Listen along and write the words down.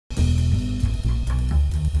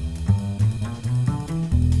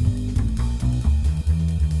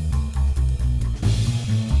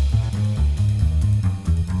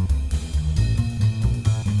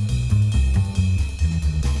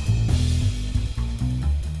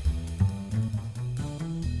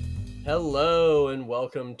Hello and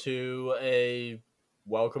welcome to a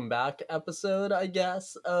welcome back episode, I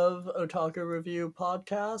guess, of Otaku Review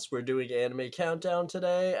Podcast. We're doing Anime Countdown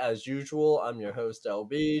today. As usual, I'm your host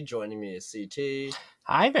LB. Joining me is CT.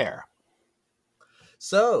 Hi there.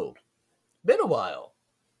 So, been a while.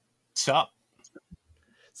 Sup?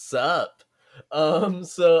 Sup?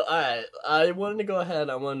 I wanted to go ahead.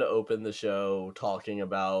 I wanted to open the show talking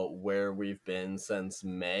about where we've been since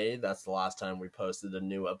May. That's the last time we posted a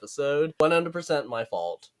new episode. 100% my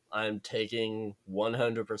fault. I'm taking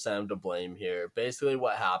 100% of the blame here. Basically,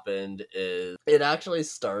 what happened is it actually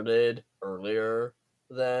started earlier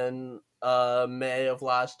than May of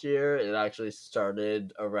last year. It actually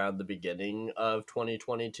started around the beginning of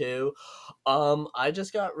 2022. I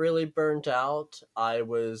just got really burnt out. I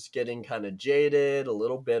was getting kind of jaded, a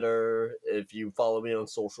little bitter. If you follow me on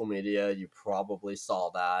social media, you probably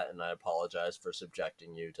saw that, and I apologize for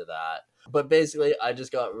subjecting you to that. But basically, I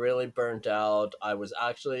just got really burnt out. I was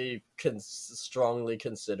actually strongly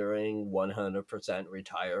considering 100%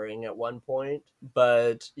 retiring at one point.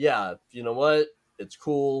 But yeah, you know what? It's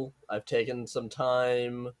cool. I've taken some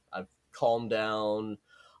time. I've calmed down.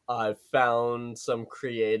 I've found some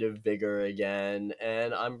creative vigor again,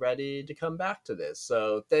 and I'm ready to come back to this.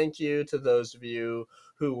 So thank you to those of you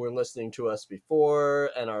who were listening to us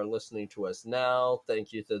before and are listening to us now.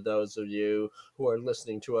 Thank you to those of you who are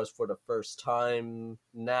listening to us for the first time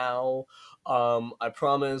now. I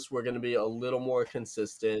promise we're going to be a little more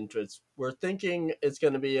consistent. We're thinking it's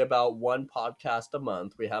going to be about one podcast a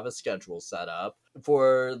month. We have a schedule set up.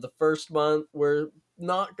 For the first month, we're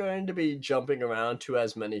not going to be jumping around to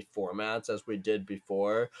as many formats as we did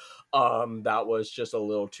before. That was just a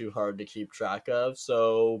little too hard to keep track of.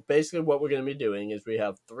 So basically what we're going to be doing is we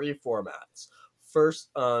have three formats. First,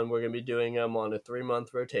 we're going to be doing them on a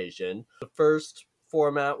 3-month rotation. The first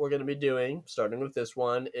format we're going to be doing, starting with this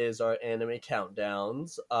one, is our anime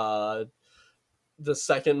countdowns. The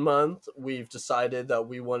second month, we've decided that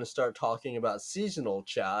we want to start talking about seasonal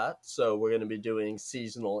chat. So we're going to be doing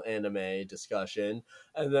seasonal anime discussion.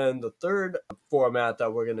 And then the third format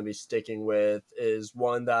that we're going to be sticking with is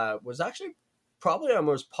one that was actually probably our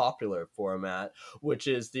most popular format, which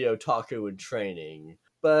is the Otaku in Training.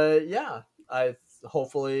 But yeah,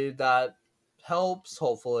 hopefully that helps.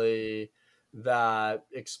 Hopefully that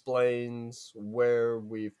explains where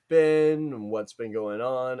we've been and what's been going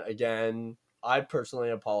on. Again, I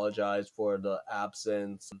personally apologize for the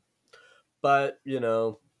absence, but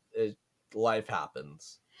life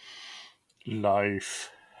happens.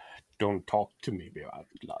 Life. Don't talk to me about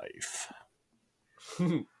life.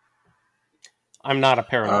 I'm not a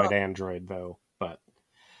paranoid android, though, but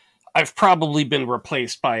I've probably been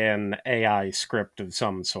replaced by an AI script of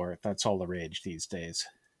some sort. That's all the rage these days.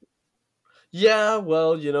 Yeah,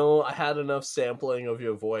 well, I had enough sampling of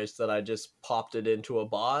your voice that I just popped it into a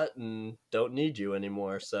bot and don't need you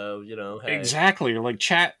anymore. So, hey. Exactly. Like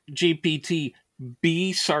Chat GPT,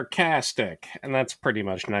 be sarcastic. And that's pretty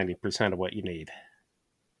much 90% of what you need.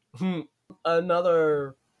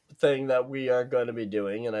 Another thing that we are going to be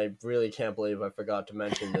doing, and I really can't believe I forgot to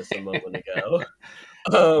mention this a moment ago.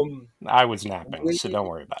 I was napping, so don't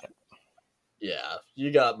worry about it. Yeah,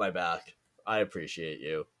 you got my back. I appreciate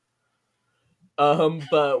you.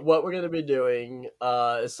 But what we're going to be doing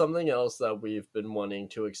is something else that we've been wanting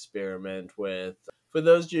to experiment with. For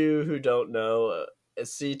those of you who don't know,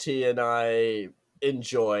 CT and I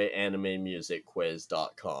enjoy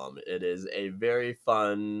animemusicquiz.com. It is a very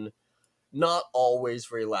fun, not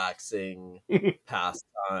always relaxing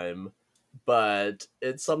pastime, but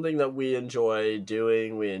it's something that we enjoy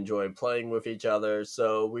doing. We enjoy playing with each other.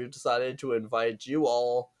 So we've decided to invite you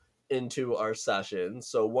all into our session.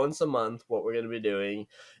 So once a month, what we're going to be doing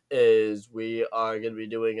is we are going to be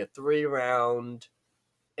doing a 3-round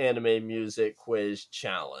anime music quiz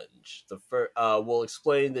challenge. We'll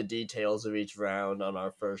explain the details of each round on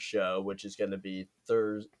our first show, which is going to be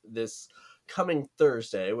this coming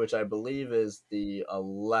Thursday, which I believe is the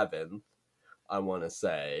 11th. I want to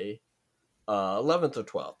say 11th or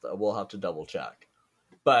 12th. We'll have to double check,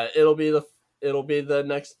 but it'll be the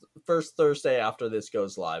next first Thursday after this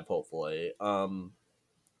goes live, hopefully.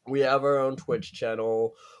 We have our own Twitch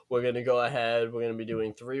channel. We're going to go ahead. We're going to be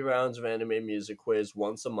doing 3 rounds of anime music quiz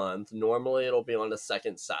once a month. Normally, it'll be on the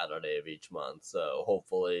second Saturday of each month, so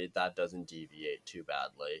hopefully that doesn't deviate too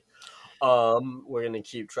badly. We're going to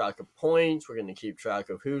keep track of points. We're going to keep track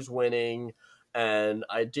of who's winning. And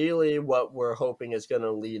ideally, what we're hoping is going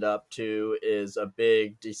to lead up to is a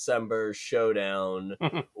big December showdown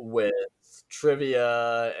with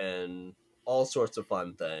trivia and all sorts of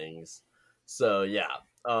fun things. So, yeah.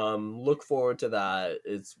 Look forward to that.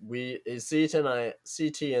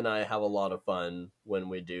 CT and I have a lot of fun when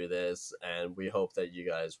we do this, and we hope that you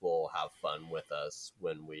guys will have fun with us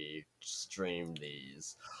when we stream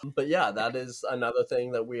these. But yeah, that is another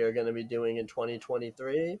thing that we are going to be doing in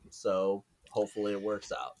 2023. So hopefully it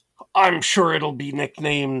works out. I'm sure it'll be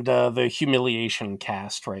nicknamed the Humiliation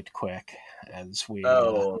Cast right quick, as we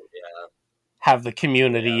Oh have the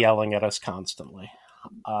community yeah, yelling at us constantly.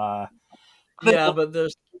 yeah, but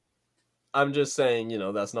I'm just saying,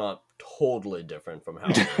 that's not totally different from how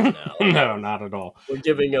it is now. No, not at all. We're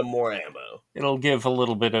giving them more ammo. It'll give a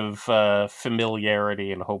little bit of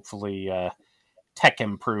familiarity and hopefully tech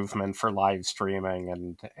improvement for live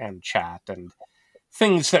streaming and chat and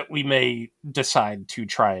things that we may decide to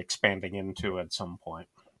try expanding into at some point.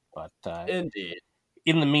 But Indeed.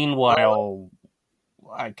 in the meanwhile,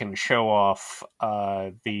 I can show off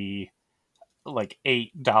the like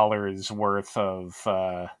 $8 worth of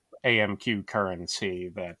AMQ currency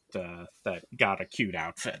that got a cute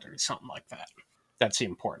outfit or something like that. That's the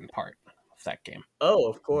important part of that game. Oh,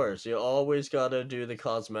 of course. You always gotta do the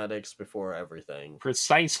cosmetics before everything.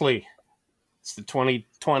 Precisely. It's the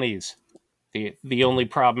 2020s. The only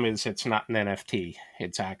problem is it's not an NFT.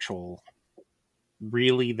 It's actual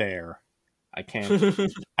really there. I can't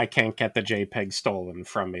get the JPEG stolen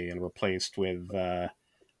from me and replaced with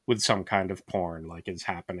some kind of porn like is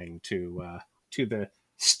happening to the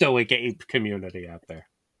stoic ape community out there.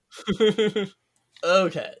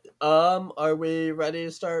 Okay. Are we ready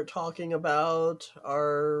to start talking about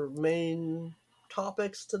our main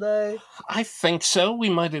topics today? I think so. We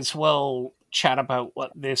might as well chat about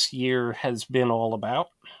what this year has been all about.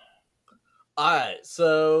 Alright,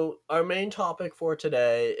 so our main topic for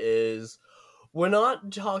today is we're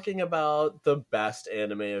not talking about the best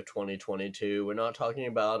anime of 2022. We're not talking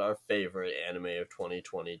about our favorite anime of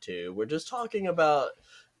 2022. We're just talking about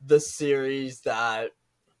the series that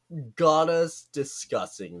got us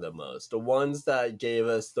discussing the most, the ones that gave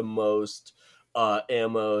us the most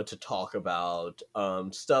ammo to talk about,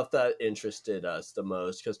 stuff that interested us the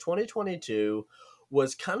most, because 2022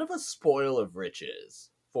 was kind of a spoil of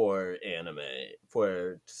riches for anime,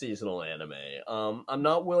 for seasonal anime. I'm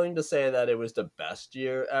not willing to say that it was the best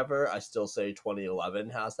year ever. I still say 2011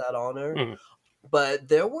 has that honor. Mhm. But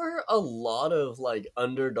there were a lot of like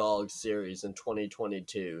underdog series in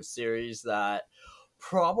 2022, series that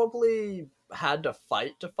probably had to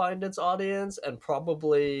fight to find its audience and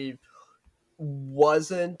probably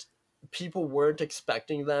people weren't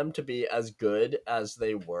expecting them to be as good as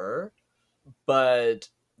they were, but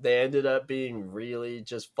they ended up being really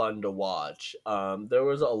just fun to watch. There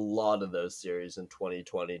was a lot of those series in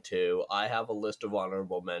 2022. I have a list of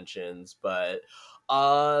honorable mentions, but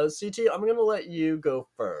CT, I'm gonna let you go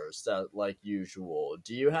first, like usual.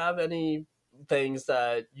 Do you have any things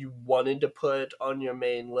that you wanted to put on your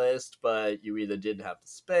main list, but you either didn't have the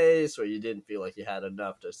space, or you didn't feel like you had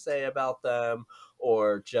enough to say about them,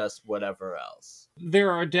 or just whatever else?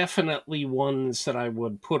 There are definitely ones that I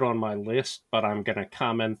would put on my list, but I'm going to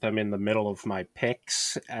comment them in the middle of my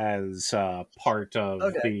picks as part of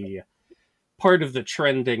Okay. the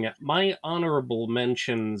trending. My honorable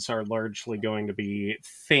mentions are largely going to be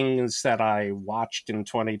things that I watched in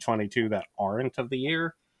 2022 that aren't of the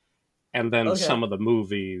year, and then Okay. some of the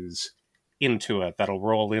movies into it that'll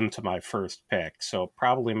roll into my first pick. So it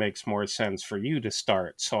probably makes more sense for you to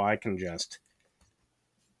start, so I can just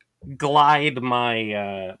glide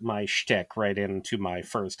my shtick right into my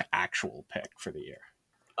first actual pick for the year.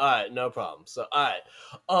 All right, no problem. So, all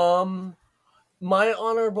right. My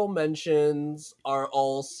honorable mentions are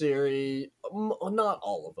all series, not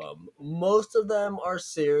all of them. Most of them are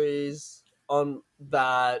series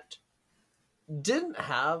that didn't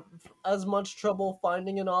have as much trouble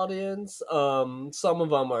finding an audience. Some of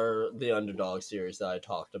them are the underdog series that I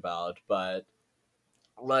talked about, but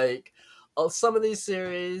like some of these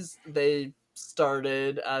series, they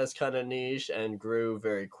started as kind of niche and grew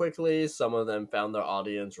very quickly. Some of them found their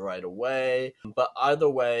audience right away, but either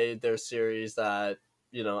way, they're series that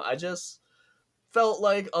I just felt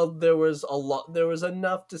like there was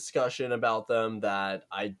enough discussion about them that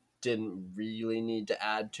I didn't really need to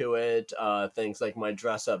add to it. Things like My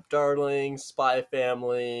Dress Up Darling, Spy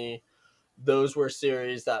Family, those were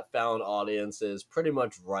series that found audiences pretty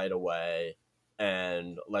much right away.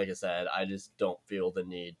 And like I said, I just don't feel the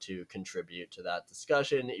need to contribute to that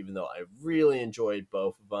discussion, even though I really enjoyed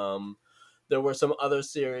both of them. There were some other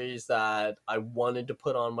series that I wanted to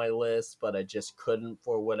put on my list, but I just couldn't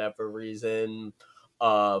for whatever reason.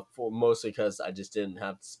 For mostly because I just didn't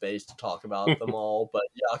have the space to talk about them all. But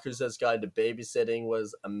Yakuza's Guide to Babysitting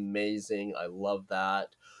was amazing. I love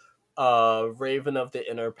that. Raven of the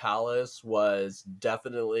Inner Palace was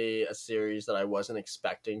definitely a series that I wasn't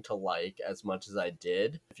expecting to like as much as I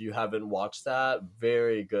did. If you haven't watched that,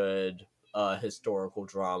 very good historical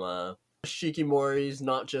drama. Shikimori's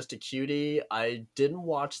Not Just a Cutie. I didn't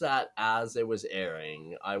watch that as it was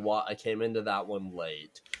airing. I came into that one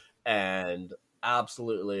late and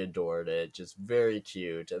absolutely adored it. Just very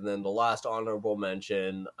cute. And then the last honorable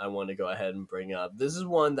mention I want to go ahead and bring up. This is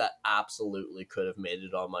one that absolutely could have made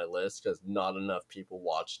it on my list because not enough people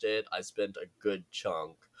watched it. I spent a good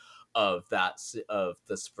chunk of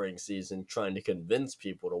the spring season trying to convince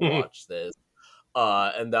people to watch this.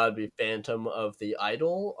 And that would be Phantom of the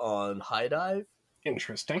Idol on High Dive.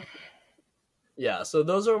 Interesting. Yeah, so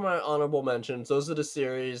those are my honorable mentions. Those are the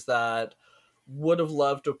series that would have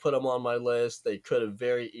loved to put them on my list. They could have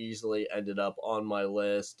very easily ended up on my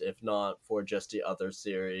list if not for just the other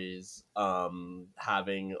series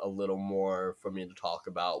having a little more for me to talk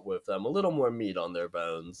about with them, a little more meat on their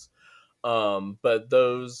bones. But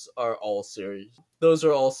those are all series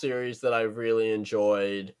that I really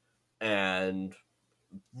enjoyed and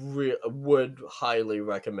would highly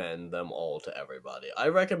recommend them all to everybody. I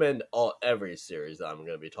recommend every series that I'm going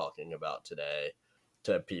to be talking about today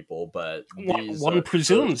to people, but one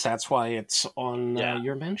presumes that's why it's on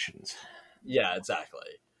your mentions. Yeah, exactly.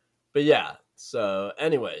 But yeah, so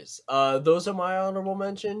anyways, those are my honorable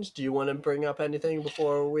mentions. Do you want to bring up anything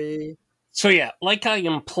before we... So yeah, like I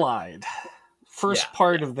implied, first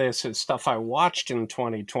part of this is stuff I watched in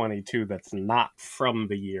 2022 that's not from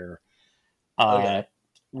the year. Okay.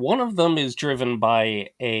 One of them is driven by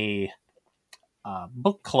a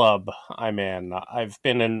book club I'm in. I've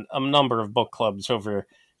been in a number of book clubs over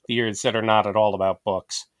the years that are not at all about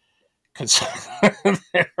books. Because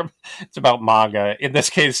it's about manga. In this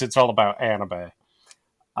case, it's all about anime.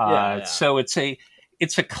 So it's a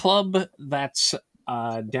club that's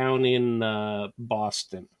down in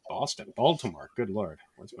Baltimore. Good Lord,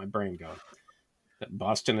 where's my brain going?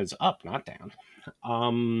 Boston is up, not down.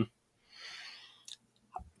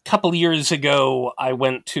 Couple years ago, I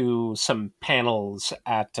went to some panels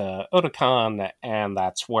at Otakon, and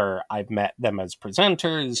that's where I've met them as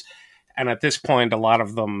presenters. And at this point, a lot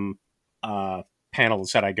of them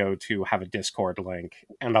panels that I go to have a Discord link,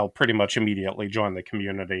 and I'll pretty much immediately join the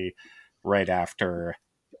community right after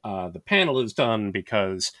the panel is done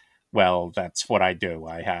because, well, that's what I do.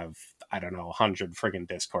 I have, 100 friggin'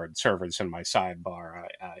 Discord servers in my sidebar.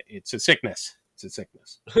 It's a sickness.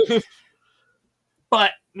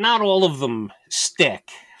 But not all of them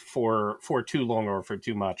stick for too long or for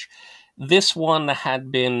too much. This one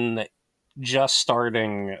had been just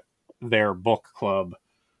starting their book club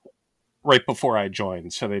right before I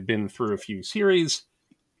joined, so they've been through a few series,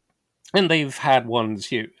 and they've had ones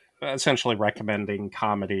essentially recommending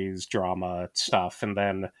comedies, drama stuff, and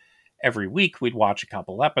then every week we'd watch a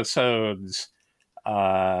couple episodes.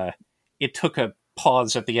 It took a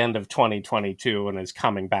pause at the end of 2022 and is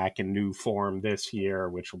coming back in new form this year,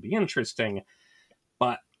 which will be interesting.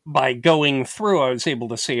 But by going through, I was able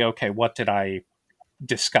to see, okay, what did I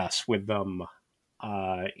discuss with them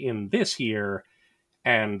in this year?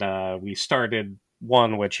 And we started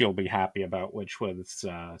one which you'll be happy about, which was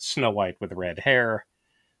Snow White with red hair,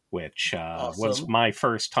 which awesome. was my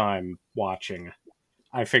first time watching.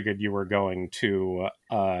 I figured you were going to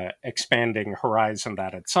expanding Horizon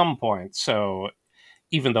that at some point, so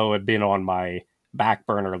even though it had been on my back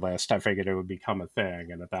burner list, I figured it would become a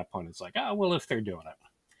thing. And at that point, it's like, oh, well, if they're doing it.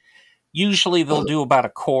 Usually they'll do about a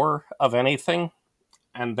core of anything.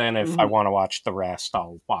 And then if I want to watch the rest,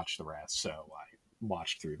 I'll watch the rest. So I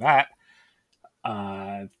watched through that.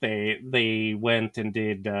 They went and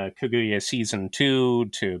did Kaguya Season 2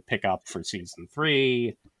 to pick up for Season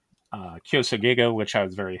 3. Kyosugiga, which I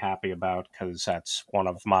was very happy about because that's one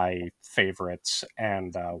of my favorites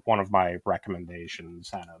and one of my recommendations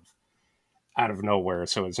out of nowhere.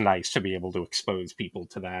 So it's nice to be able to expose people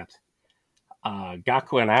to that.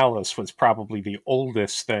 Gaku and Alice was probably the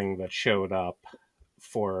oldest thing that showed up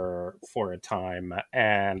for a time,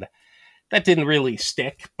 and that didn't really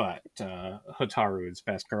stick. But Hotaru is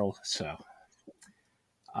best girl, so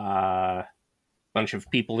bunch of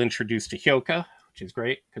people introduced to Hyoka, which is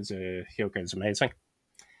great because Hyoka is amazing.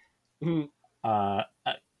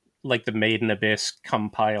 Like the Made in Abyss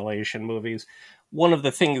compilation movies. One of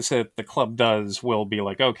the things that the club does will be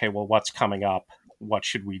like, okay, well, what's coming up? What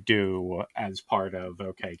should we do as part of,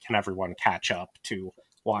 okay, can everyone catch up to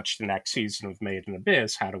watch the next season of Made in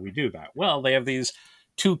Abyss? How do we do that? Well, they have these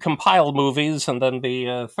 2 compiled movies and then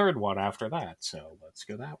the third one after that. So let's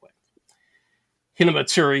go that way.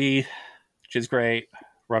 Hinamatsuri, which is great.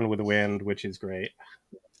 Run with the Wind, which is great.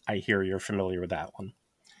 I hear you're familiar with that one.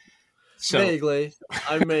 So vaguely,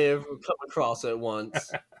 I may have come across it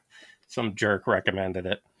once. some jerk recommended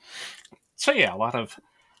it. So yeah, a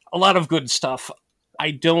lot of good stuff.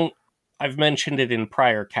 I've mentioned it in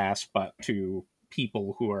prior casts, but to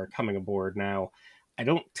people who are coming aboard now, I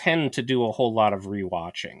don't tend to do a whole lot of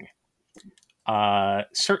rewatching.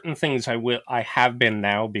 Certain things I have been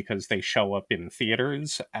now because they show up in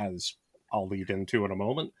theaters, as I'll lead into in a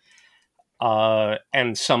moment.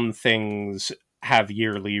 And some things have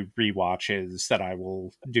yearly rewatches that I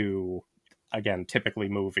will do. Again, typically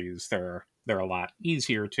movies, they're a lot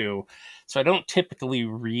easier to. So I don't typically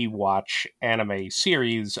rewatch anime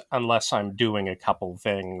series unless I'm doing a couple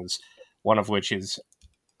things. One of which is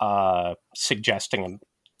suggesting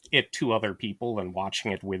it to other people and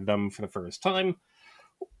watching it with them for the first time,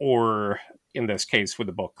 or in this case with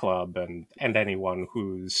the book club and anyone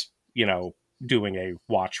who's doing a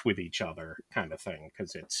watch with each other kind of thing,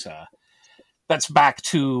 because it's that's back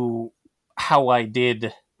to how I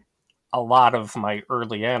did a lot of my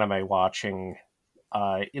early anime watching.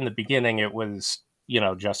 In the beginning, it was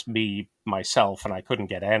just me, myself, and I couldn't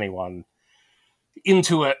get anyone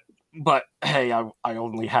into it. But hey, I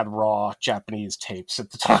only had raw Japanese tapes at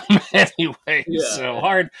the time anyway, so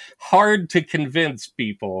hard to convince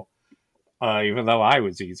people. Even though I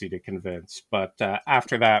was easy to convince. But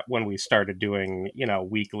after that, when we started doing,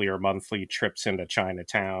 weekly or monthly trips into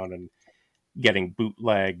Chinatown and getting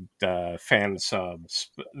bootlegged fan subs,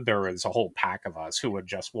 there was a whole pack of us who would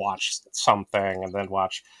just watch something and then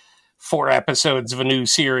watch 4 episodes of a new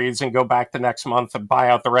series and go back the next month and buy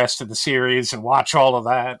out the rest of the series and watch all of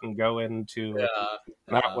that and go into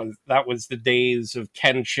that was the days of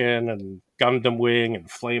Kenshin and Gundam Wing and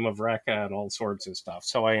Flame of Recca and all sorts of stuff.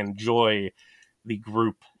 So I enjoy the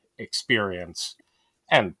group experience,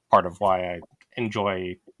 and part of why I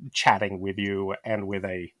enjoy chatting with you and with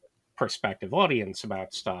a prospective audience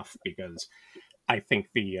about stuff, because I think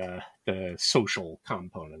the social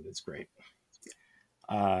component is great.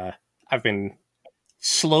 I've been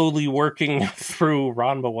slowly working through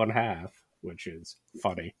Ranma 1/2, which is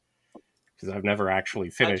funny because I've never actually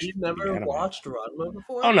finished. You've never watched Ranma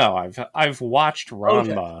before? Oh no, I've watched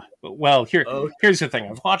Ranma. Okay. Well, here's the thing: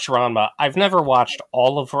 I've watched Ranma. I've never watched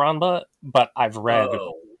all of Ranma, but I've read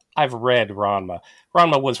Ranma.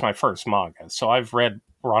 Ranma was my first manga, so I've read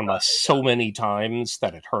Ranma so many times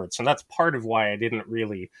that it hurts, and that's part of why I didn't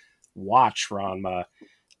really watch Ranma.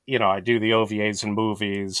 I do the OVAs and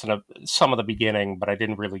movies and some of the beginning, but I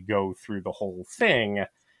didn't really go through the whole thing.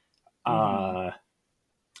 Mm-hmm.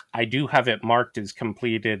 I do have it marked as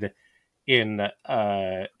completed in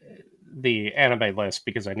the anime list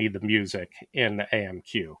because I need the music in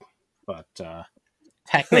AMQ. But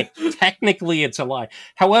technically, it's a lie.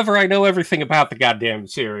 However, I know everything about the goddamn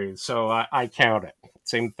series, so I count it.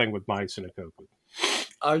 Same thing with Mai Sunakoku.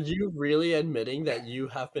 Are you really admitting that you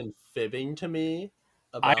have been fibbing to me?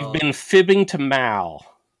 I've been fibbing to Mal.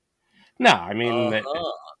 No, I mean,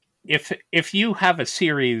 if you have a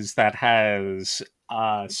series that has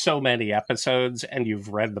so many episodes and you've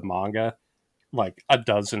read the manga like a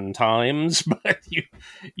dozen times, but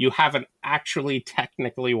you haven't actually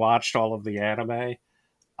technically watched all of the anime,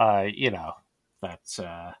 that's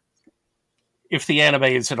if the anime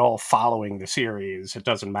is at all following the series, it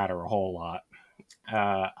doesn't matter a whole lot.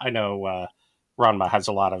 I know Ranma has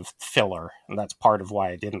a lot of filler, and that's part of why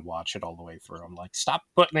I didn't watch it all the way through. I'm like, stop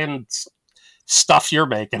putting in stuff you're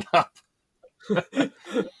making up.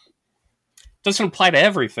 Doesn't apply to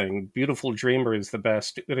everything. Beautiful Dreamer is the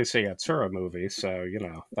best Urusei Yatsura movie, so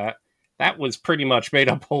that was pretty much made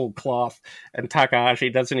up whole cloth, and Takahashi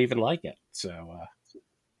doesn't even like it. So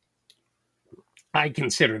I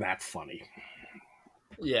consider that funny.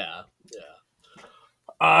 Yeah.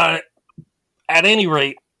 At any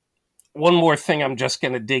rate, one more thing I'm just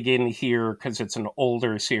going to dig in here because it's an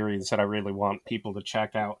older series that I really want people to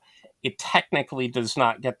check out. It technically does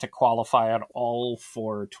not get to qualify at all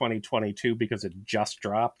for 2022 because it just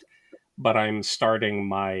dropped, but I'm starting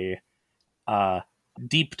my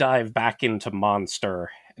deep dive back into Monster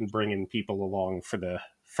and bringing people along for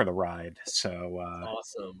the ride. So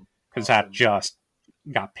awesome, because that just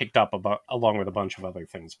got picked up along with a bunch of other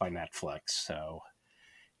things by Netflix. So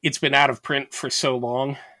it's been out of print for so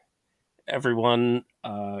long. Everyone,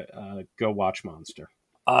 go watch Monster.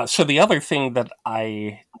 So the other thing that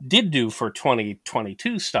I did do for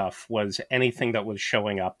 2022 stuff was anything that was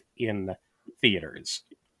showing up in theaters,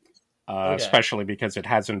 especially because it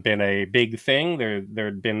hasn't been a big thing.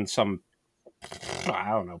 There'd been some,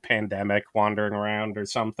 I don't know, pandemic wandering around or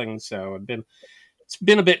something. So it's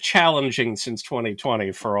been a bit challenging since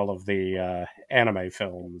 2020 for all of the anime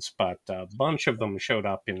films, but a bunch of them showed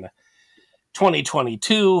up in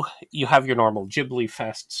 2022, you have your normal Ghibli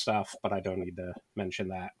Fest stuff, but I don't need to mention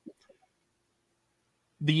that.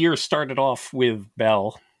 The year started off with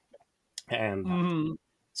Belle, and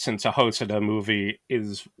since a Hosoda movie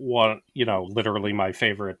is one, literally my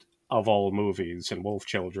favorite of all movies and Wolf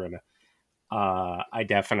Children, I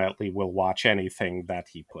definitely will watch anything that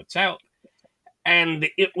he puts out. And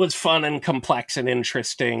it was fun and complex and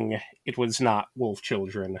interesting. It was not Wolf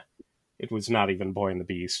Children. It was not even Boy and the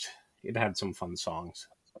Beast. It had some fun songs.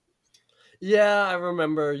 Yeah, I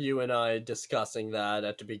remember you and I discussing that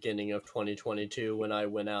at the beginning of 2022 when I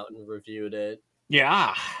went out and reviewed it.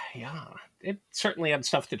 Yeah. It certainly had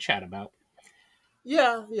stuff to chat about.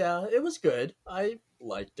 Yeah, it was good. I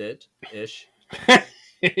liked it, ish.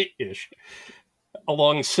 Ish.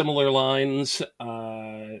 Along similar lines,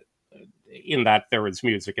 in that there was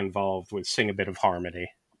music involved with Sing a Bit of Harmony,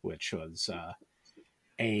 which was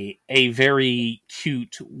a very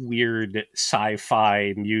cute, weird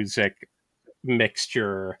sci-fi music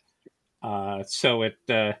mixture. So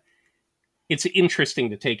it's interesting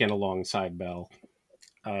to take in alongside Belle.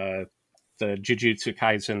 The Jujutsu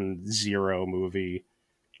Kaisen Zero movie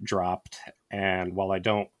dropped, and while I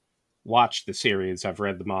don't watch the series, I've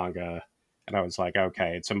read the manga, and I was like,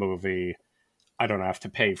 okay, it's a movie. I don't have to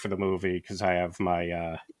pay for the movie because I have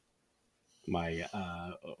my my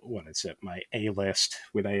A-list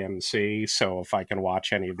with AMC. So if I can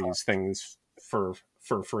watch any of these things for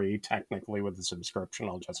free, technically with the subscription,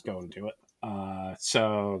 I'll just go and do it.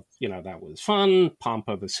 So that was fun.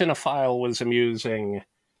 Pompo the Cinephile was amusing.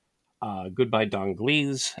 Goodbye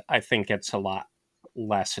Donglese, I think it's a lot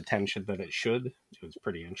less attention than it should. It was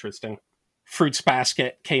pretty interesting. Fruits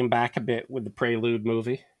Basket came back a bit with the Prelude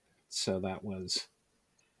movie, so that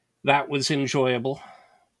was enjoyable.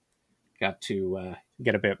 Got to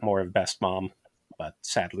get a bit more of Best Mom, but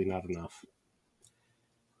sadly not enough.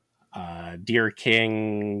 Dear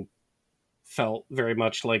King felt very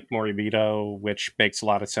much like Moribito, which makes a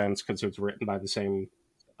lot of sense because it was written by the same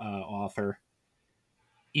author.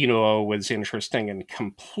 Inuo was interesting and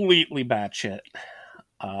completely batshit.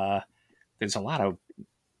 There's a lot of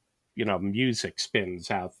music spins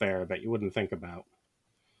out there that you wouldn't think about.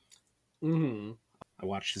 I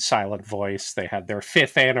watched The Silent Voice. They had their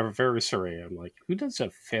 5th anniversary. I'm like, who does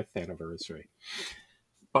a 5th anniversary?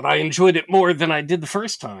 But I enjoyed it more than I did the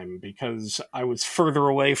first time because I was further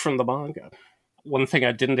away from the manga. One thing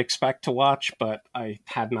I didn't expect to watch, but I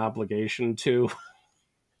had an obligation to.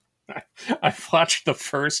 I watched the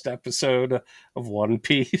first episode of One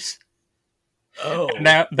Piece. Oh.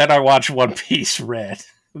 Now then I watched One Piece Red,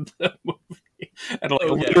 the movie, and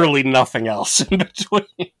literally nothing else in between.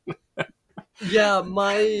 Yeah,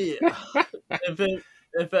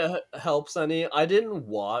 if it helps any, I didn't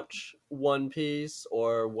watch One Piece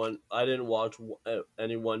I didn't watch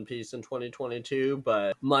any One Piece in 2022,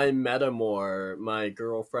 but my Metamore, my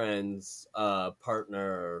girlfriend's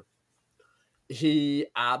partner, he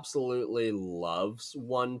absolutely loves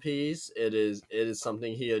One Piece. It is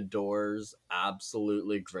something he adores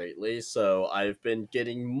absolutely greatly. So I've been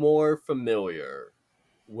getting more familiar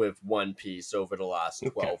with One Piece over the last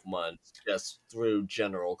 12 months, just through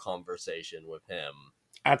general conversation with him.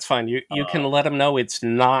 That's fine. You can let him know it's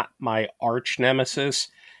not my arch nemesis.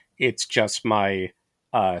 It's just my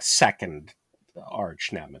second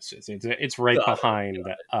arch nemesis. It's right behind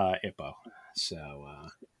Ippo. So.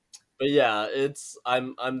 But yeah,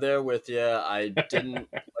 I'm there with you. I didn't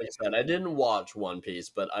I didn't watch One Piece,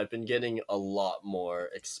 but I've been getting a lot more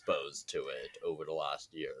exposed to it over the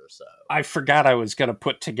last year or so. I forgot I was going to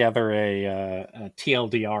put together a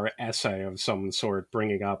TLDR essay of some sort,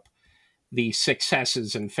 bringing up the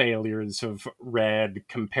successes and failures of Red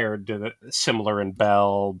compared to the similar in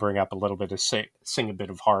Belle. Bring up a little bit of Sing a Bit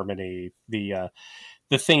of Harmony, the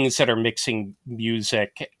things that are mixing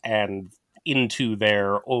music and into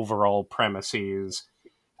their overall premises.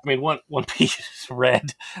 I mean, One Piece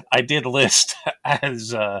Red, I did list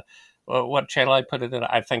as what channel I put it in.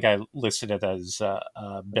 I think I listed it as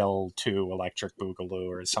Belle 2 Electric Boogaloo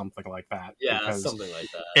or something like that. Yeah, something like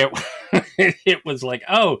that. It was like,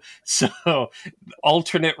 oh, so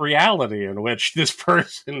alternate reality in which this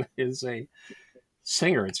person is a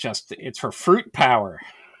singer. It's her fruit power.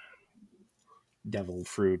 Devil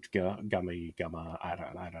fruit, gummy, gumma.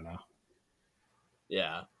 I don't know.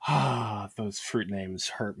 Yeah. Those fruit names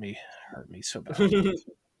hurt me so bad.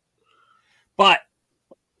 But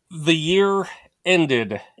the year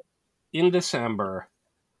ended in December.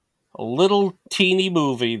 A little teeny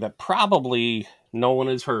movie that probably no one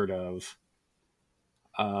has heard of,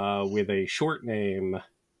 with a short name,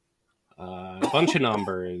 a bunch of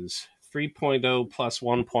numbers, 3.0 plus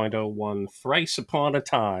 1.01, Thrice Upon a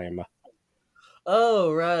Time.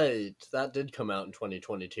 Oh, right. That did come out in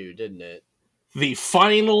 2022, didn't it? The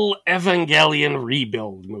final Evangelion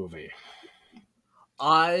rebuild movie.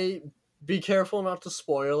 I be careful not to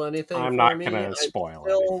spoil anything I'm for not me. gonna spoil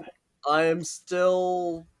anything. I am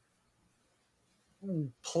still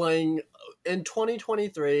playing in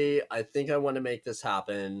 2023. I think I want to make this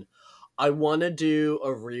happen. I want to do a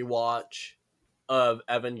rewatch of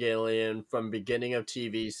Evangelion from beginning of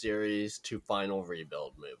TV series to final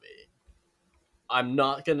rebuild movie. I'm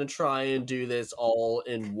not going to try and do this all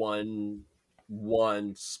in one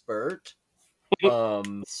spurt.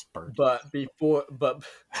 Um Spurt. but before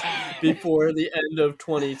the end of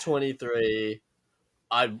 2023,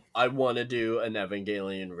 I want to do an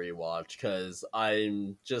Evangelion rewatch cuz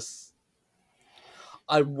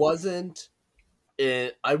I wasn't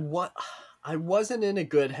in I wasn't in a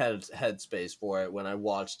good headspace for it when I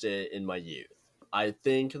watched it in my youth. I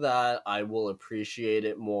think that I will appreciate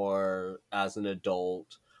it more as an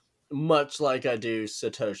adult, much like I do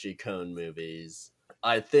Satoshi Kon movies.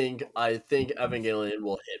 I think Evangelion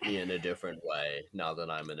will hit me in a different way now that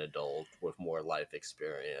I'm an adult with more life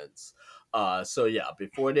experience. So yeah,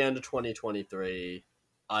 before the end of 2023,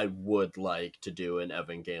 I would like to do an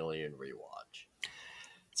Evangelion rewatch.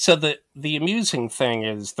 So the amusing thing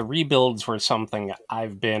is the rebuilds were something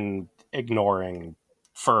I've been ignoring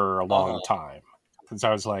for a Uh long huh. time because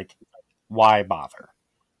I was like, why bother?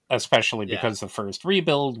 Especially Yeah. because the first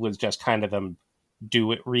rebuild was just kind of them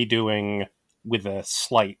redoing with a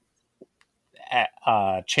slight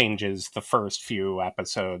changes the first few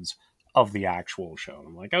episodes of the actual show.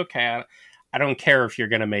 I'm like, okay, I don't care if you're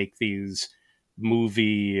going to make these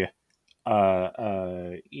movie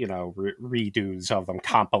redos of them,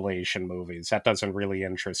 compilation movies. That doesn't really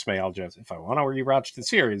interest me. I'll just, if I want to rewatch the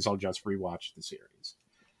series, I'll just rewatch the series.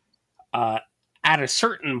 uh at a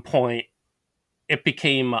certain point it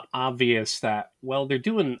became obvious that, well, they're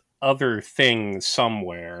doing other things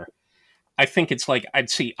somewhere. I think it's like I'd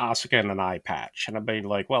see Asuka in an eye patch, and I'd be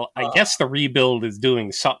like, well, I Uh, guess the rebuild is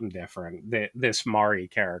doing something different. This Mari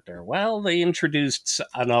character, well, they introduced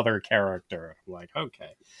another character. I'm like,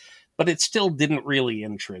 okay. But it still didn't really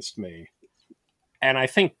interest me. And I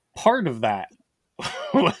think part of that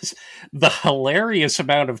was the hilarious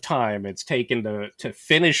amount of time it's taken to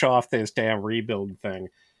finish off this damn rebuild thing.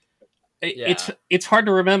 yeah. It's hard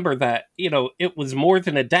to remember that, it was more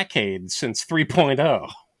than a decade since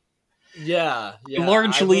 3.0. Yeah, I yeah.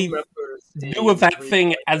 I largely remember knew of seeing that thing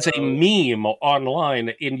 3.0. as a meme online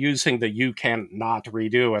in using the "you can't not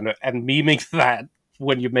redo" and memeing that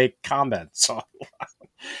when you make comments on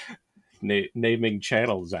naming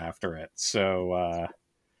channels after it. So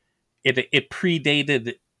it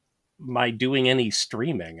predated my doing any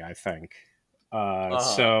streaming, I think. Uh-huh.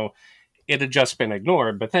 So it had just been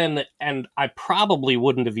ignored. But then, and I probably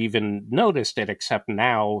wouldn't have even noticed it, except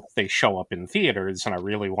now they show up in theaters, and I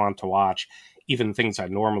really want to watch even things I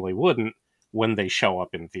normally wouldn't when they show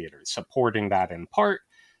up in theaters, supporting that in part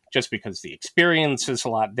just because the experience is a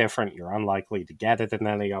lot different. You're unlikely to get it in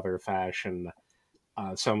any other fashion.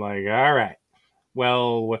 So I'm like, all right,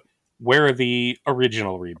 well, where are the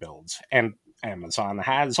original rebuilds? And Amazon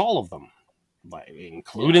has all of them, like, Yeah.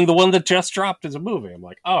 including the one that just dropped as a movie. I'm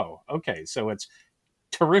like, oh, okay, so it's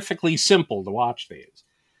terrifically simple to watch these.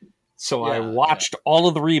 So I Yeah, yeah. watched all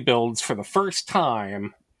of the rebuilds for the first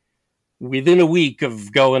time within a week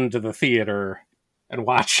of going to the theater and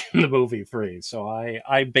watching the movie 3. So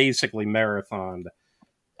I basically marathoned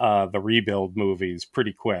the rebuild movies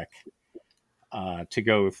pretty quick to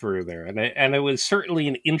go through there, and it was certainly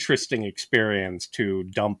an interesting experience to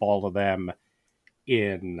dump all of them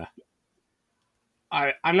in.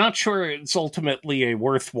 I'm not sure it's ultimately a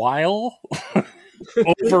worthwhile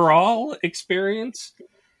overall experience.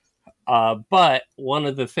 But one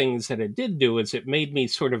of the things that it did do is it made me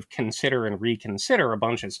sort of consider and reconsider a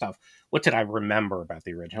bunch of stuff. What did I remember about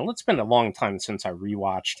the original? It's been a long time since I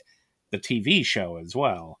rewatched the TV show as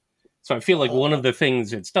well. So I feel like one Uh-huh. of the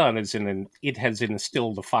things it's done is it has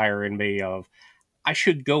instilled a fire in me of I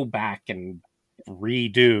should go back and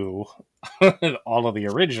redo all of the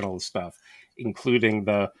original stuff, including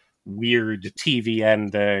the weird TV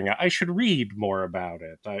ending. I should read more about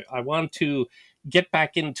it. I want to get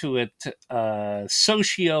back into it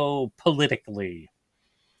socio politically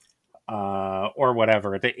or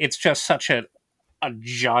whatever. It's just such a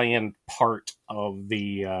giant part of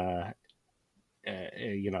the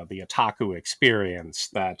otaku experience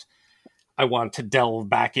that I want to delve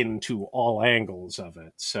back into all angles of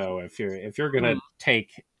it. So if you're Hmm. gonna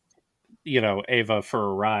take Ava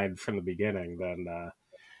for a ride from the beginning, then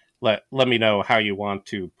let me know how you want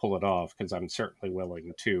to pull it off because I'm certainly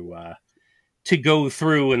willing to to go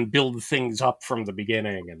through and build things up from the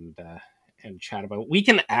beginning and chat about. We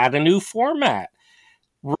can add a new format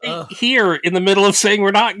right here in the middle of saying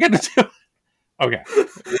we're not going to do it. Okay.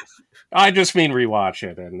 I just mean rewatch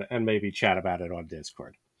it and maybe chat about it on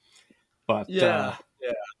Discord. But yeah.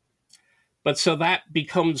 But so that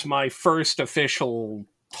becomes my first official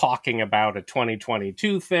talking about a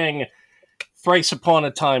 2022 thing. Thrice Upon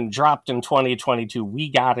a Time dropped in 2022. We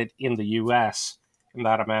got it in the US in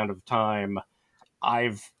that amount of time.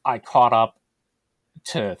 I caught up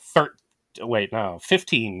to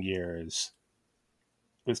 15 years.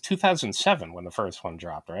 It was 2007 when the first one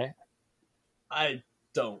dropped, right? I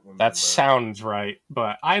don't remember. That sounds right.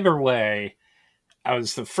 But either way, I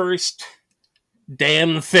was the first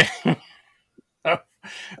damn thing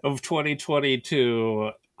of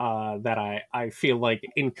 2022 that I feel like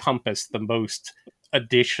encompassed the most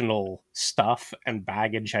additional stuff and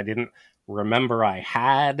baggage I didn't remember I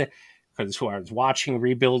had, because who I was watching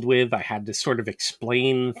Rebuild with, I had to sort of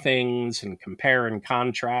explain things and compare and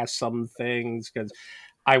contrast some things, because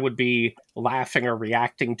I would be laughing or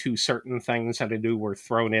reacting to certain things that I knew were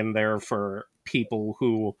thrown in there for people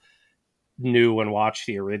who knew and watched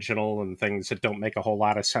the original, and things that don't make a whole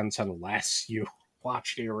lot of sense unless you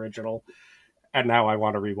watch the original. And now I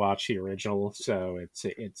want to rewatch the original, so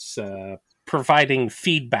it's providing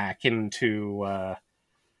feedback into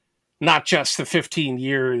not just the 15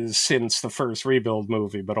 years since the first Rebuild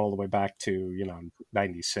movie, but all the way back to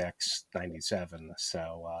 96, 97.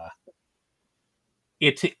 So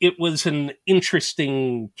it was an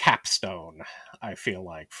interesting capstone, I feel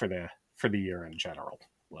like, for the year in general.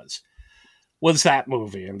 Was that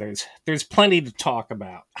movie, and there's plenty to talk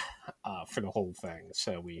about for the whole thing,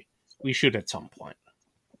 so we should at some point.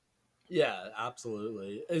 Yeah,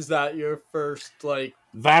 absolutely. Is that your first,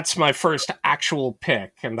 That's my first actual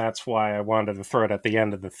pick, and that's why I wanted to throw it at the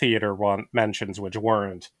end of the theater mentions, which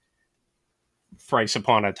weren't. Thrice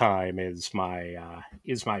Upon a Time is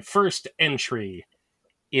my first entry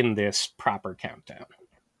in this proper countdown.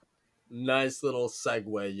 Nice little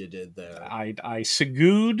segue you did there. I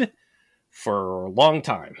segooed for a long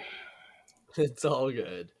time. It's all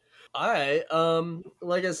good. All right.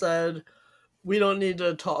 Like I said, we don't need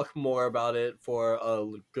to talk more about it for a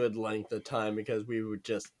good length of time because we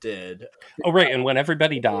just did. Oh, right. And when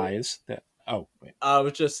everybody dies, I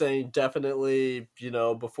was just saying, definitely,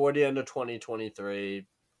 before the end of 2023,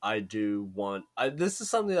 I do want. This is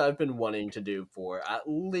something that I've been wanting to do for at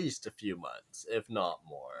least a few months, if not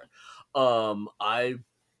more. I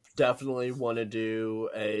definitely want to do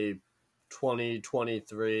a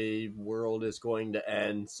 2023 world is going to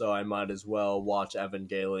end, so I might as well watch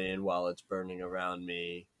Evangelion while it's burning around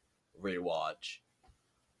me, rewatch.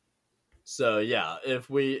 So yeah, if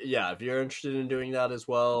you're interested in doing that as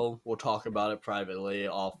well, we'll talk about it privately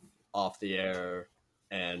off the air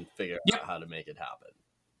and figure out how to make it happen.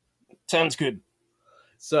 Sounds good.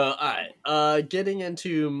 So alright, getting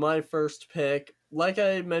into my first pick, like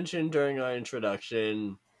I mentioned during our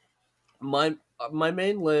introduction, my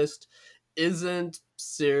main list isn't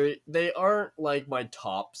they aren't like my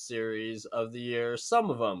top series of the year. Some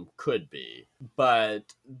of them could be,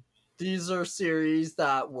 but these are series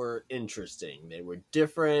that were interesting. They were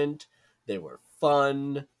different, they were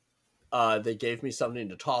fun, they gave me something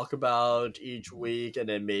to talk about each week, and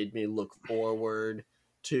it made me look forward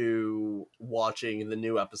to watching the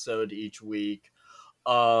new episode each week.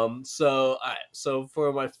 So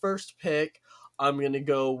for my first pick, I'm gonna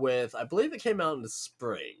go with, I believe it came out in the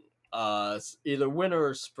spring, either winter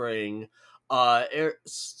or spring.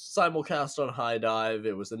 Simulcast on High Dive.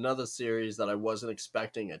 It was another series that I wasn't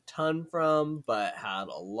expecting a ton from, but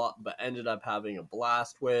ended up having a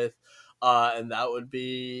blast with. And that would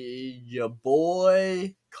be your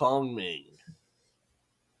boy Kongming.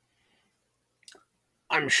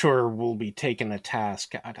 I'm sure we'll be taking a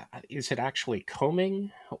task. Is it actually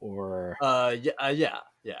combing or? Yeah.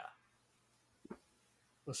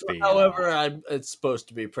 So, however, it's supposed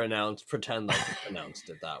to be pronounced. Pretend like I pronounced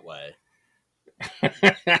it that way.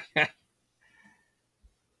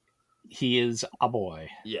 He is a boy.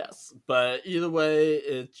 Yes, but either way,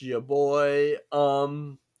 it's your boy.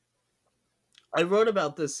 I wrote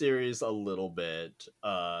about this series a little bit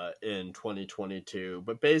in 2022,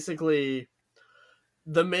 but basically,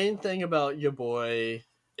 the main thing about your boy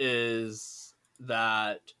is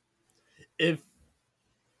that if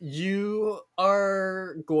you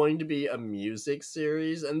are going to be a music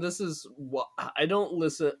series, and this is what I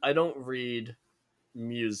don't read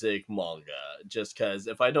music manga just because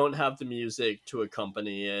if I don't have the music to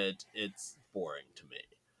accompany it, it's boring to me.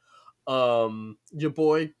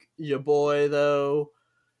 Your boy though,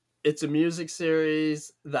 it's a music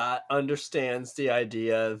series that understands the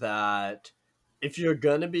idea that if you're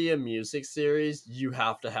gonna be a music series, you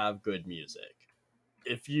have to have good music.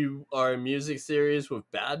 If you are a music series with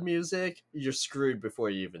bad music, you're screwed before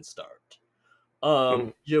you even start.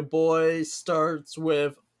 Mhm. Your boy starts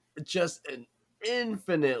with just an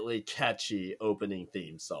infinitely catchy opening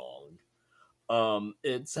theme song.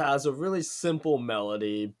 It has a really simple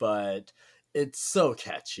melody, but it's so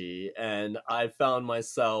catchy, and I found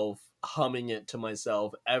myself humming it to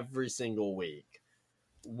myself every single week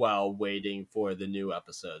while waiting for the new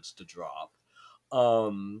episodes to drop.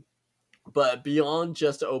 Um, but beyond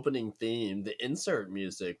just opening theme, the insert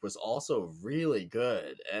music was also really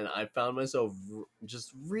good, and I found myself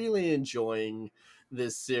just really enjoying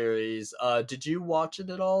this series. Did you watch it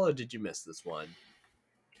at all, or did you miss this one?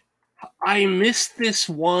 I missed this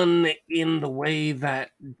one in the way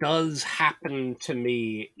that does happen to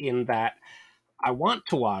me, in that I want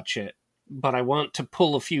to watch it, but I want to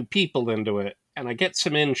pull a few people into it, and I get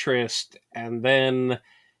some interest, and then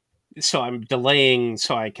so I'm delaying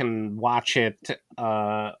so I can watch it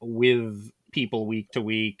with people week to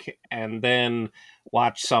week, and then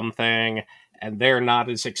watch something, and they're not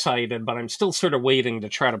as excited, but I'm still sort of waiting to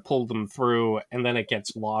try to pull them through, and then it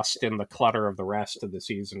gets lost in the clutter of the rest of the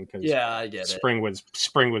season because Yeah, I get it. spring was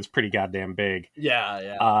pretty goddamn big. Yeah,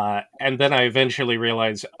 yeah. And then I eventually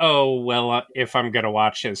realized, oh, well, if I'm going to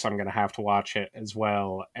watch this, I'm going to have to watch it as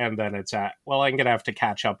well. And then it's well, I'm going to have to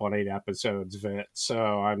catch up on 8 episodes of it.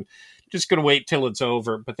 So I'm just going to wait till it's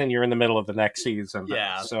over. But then you're in the middle of the next season.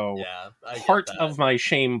 Yeah, So yeah, I get part that. of my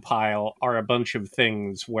shame pile are a bunch of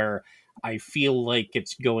things where I feel like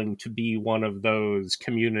it's going to be one of those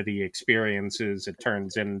community experiences it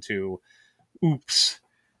turns into, oops,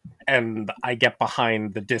 and I get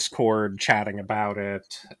behind the Discord chatting about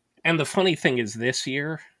it. And the funny thing is, this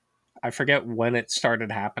year, I forget when it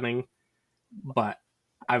started happening, but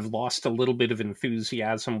I've lost a little bit of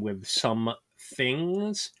enthusiasm with some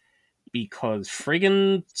things because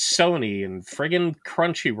friggin' Sony and friggin'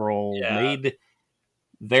 Crunchyroll Yeah, made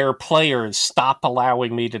their players stop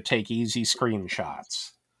allowing me to take easy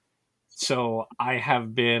screenshots. So I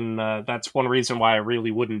have been. That's one reason why I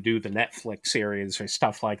really wouldn't do the Netflix series or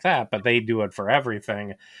stuff like that. But they do it for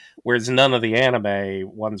everything, whereas none of the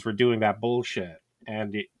anime ones were doing that bullshit.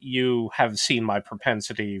 And you have seen my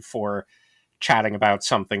propensity for chatting about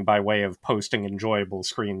something by way of posting enjoyable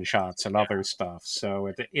screenshots and other stuff.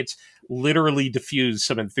 So it's literally diffused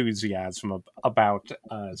some enthusiasm about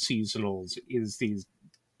seasonals. Is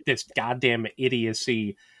this goddamn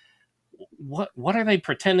idiocy? What are they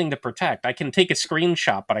pretending to protect? I can take a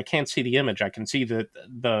screenshot, but I can't see the image. I can see the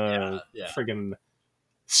yeah. friggin'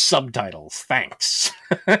 subtitles. Thanks.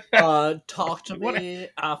 Talk to what me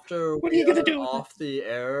after what are we you gonna are do with it? off the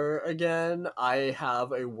air again. I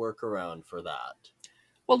have a workaround for that.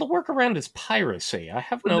 Well, the workaround is piracy. I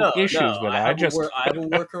have Well, no no, no, issues with it. I I have a just I have a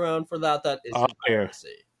workaround for that. That oh isn't yeah.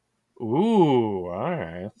 piracy. Ooh, all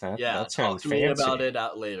right. That Yeah, that talk sounds to me about fancy. it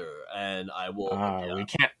at later, and I will hook you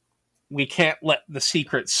We can't let the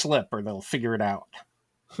secret slip, or they'll figure it out.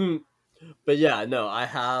 up. But yeah, no, I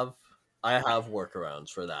have workarounds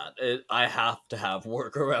for that. I have to have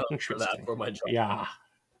workarounds for that Interesting. for my job. Yeah.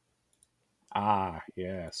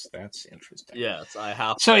 Yes, that's interesting. Yes, I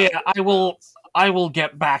have So to have yeah, I will workarounds. I will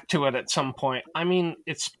get back to it at some point. I mean,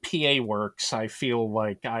 it's PA Works. I feel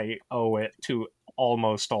like I owe it to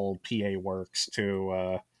almost all PA Works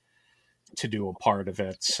to do a part of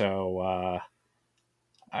it. So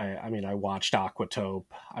I mean, I watched Aquatope.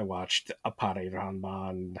 I watched Apare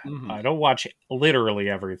Ranman. Mhm. I don't watch literally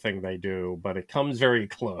everything they do, but it comes very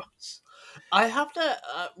close. I have to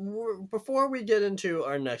before we get into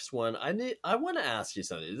our next one. I want to ask you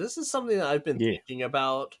something. This is something that I've been Yeah. thinking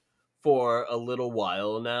about for a little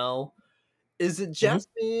while now. Is it Mhm. just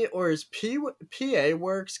me, or is PA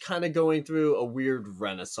Works kind of going through a weird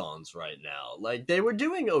renaissance right now? Like they were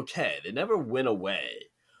doing okay, they never went away,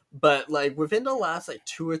 but like within the last like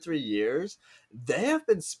 2 or 3 years, they have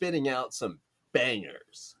been spitting out some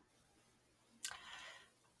bangers.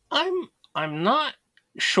 I'm not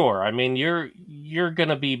sure. I mean, you're going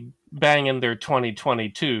to be banging their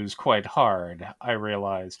 2022s quite hard, I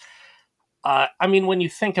realize. I mean, when you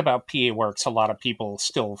think about PA Works, a lot of people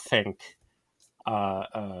still think, uh,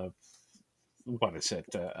 uh, what is it?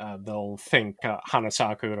 They'll think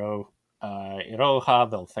Hanasakuro Iroha,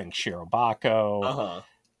 they'll think Shirobako. Uh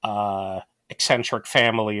huh. Eccentric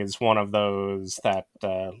Family is one of those that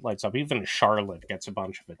lights up. Even Charlotte gets a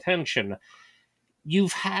bunch of attention.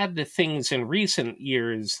 You've had the things in recent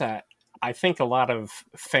years that I think a lot of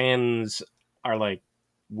fans are like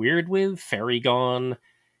weird with. Fairy Gone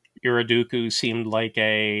Iraduku seemed like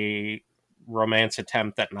a romance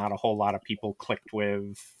attempt that not a whole lot of people clicked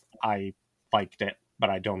with. I liked it, but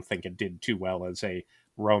I don't think it did too well as a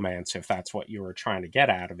romance if that's what you were trying to get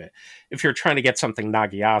out of it. If you're trying to get something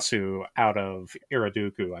Nagiasu out of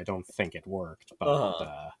Iraduku, I don't think it worked,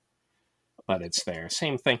 but it's there.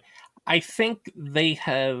 Same thing. I think they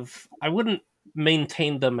have. I wouldn't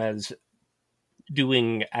maintain them as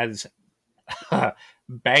doing as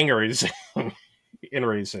bangers in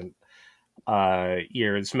recent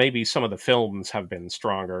years. Maybe some of the films have been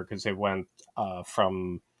stronger because they went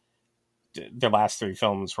from their last three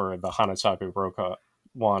films were the Hanasaku Roka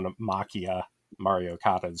one, Makia, Mario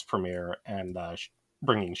Kata's premiere, and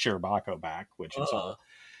bringing Shirobako back, which is all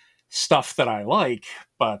stuff that I like.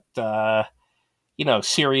 But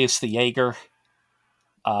Sirius the Jaeger.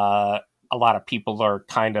 A lot of people are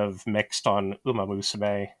kind of mixed on Uma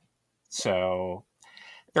Musume. So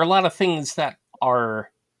there are a lot of things that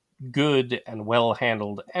are good and well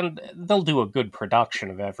handled, and they'll do a good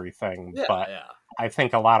production of everything. But I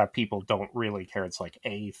think a lot of people don't really care. It's like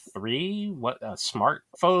A3, what, a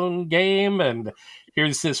smartphone game, and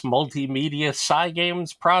here's this multimedia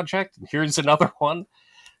Cygames project, and here's another one.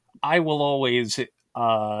 I will always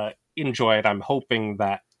enjoy it. I'm hoping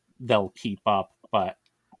that they'll keep up, but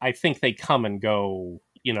I think they come and go,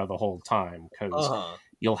 the whole time, because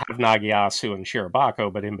you'll have Nagiasu and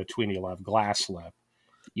Shirobako, but in between you'll have Glasslip.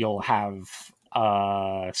 You'll have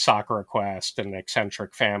Sakura Quest and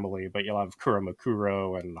Eccentric Family, but you'll have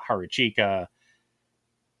Kuromakuro and Haruchika.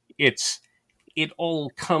 It all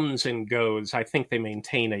comes and goes. I think they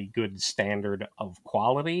maintain a good standard of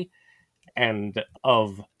quality and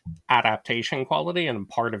of adaptation quality, and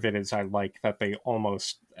part of it is I like that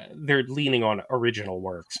they're leaning on original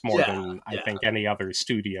works more than I think any other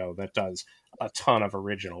studio that does a ton of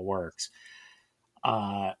original works.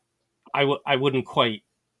 I wouldn't quite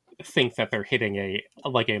think that they're hitting a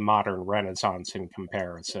modern renaissance in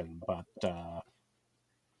comparison, but and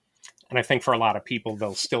I think for a lot of people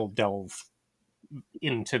they'll still delve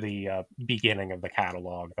into the beginning of the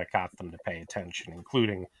catalog that got them to pay attention,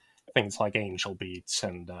 including things like Angel Beats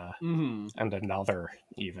and Another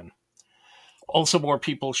even. Also, more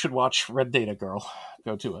people should watch Red Data Girl.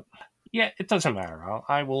 Go to it. Yeah, it doesn't matter.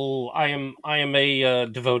 I am a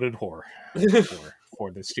devoted whore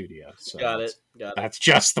for the studio. So got it. That's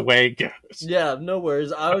just the way it goes. Yeah, no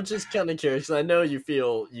worries. I was just kind of curious. I know you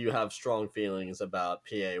feel you have strong feelings about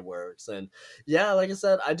PA Works, and like I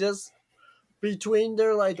said, I just between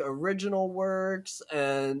their original works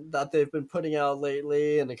and that they've been putting out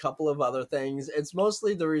lately and a couple of other things, it's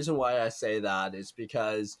mostly the reason why I say that is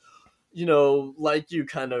because like you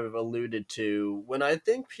kind of alluded to, when I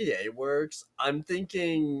think PA Works, I'm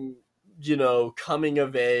thinking coming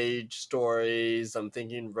of age stories, I'm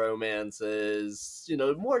thinking romances,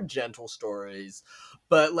 more gentle stories.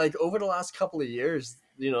 But over the last couple of years,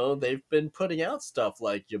 they've been putting out stuff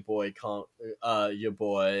like Your Boy,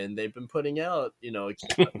 and they've been putting out,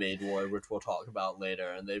 Maid War, which we'll talk about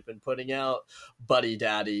later, and they've been putting out Buddy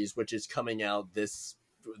Daddies, which is coming out this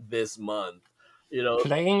month.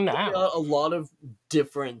 Playing now. A lot of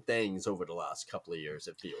different things over the last couple of years,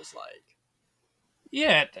 it feels like.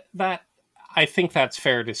 Yeah, that I think that's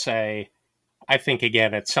fair to say. I think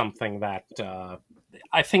again, it's something that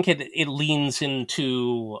I think it leans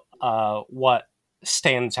into what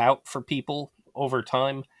stands out for people over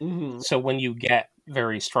time. Mm-hmm. So when you get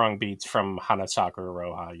very strong beats from Hanasaku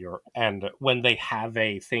Roha, and when they have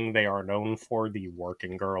a thing they are known for, the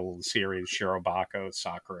Working Girl series, Shirobako,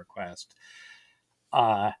 Sakura Quest,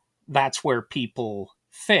 that's where people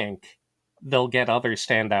think they'll get other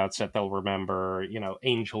standouts that they'll remember,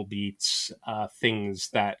 Angel Beats, things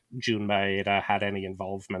that Jun Maeda had any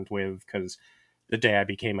involvement with, because The Day I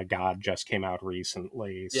Became a God just came out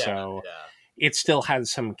recently. It still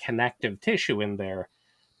has some connective tissue in there.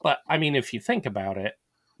 But, I mean, if you think about it,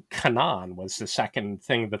 Kanan was the second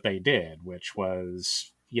thing that they did, which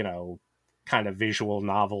was, kind of visual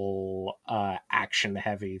novel,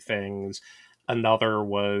 action-heavy things. Another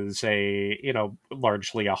was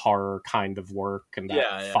largely a horror kind of work, and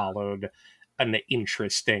that followed an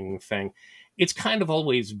interesting thing. It's kind of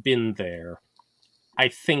always been there. I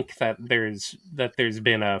think that there's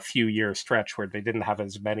been a few year stretch where they didn't have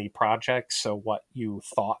as many projects, so what you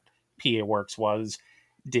thought PA Works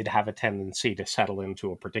did have a tendency to settle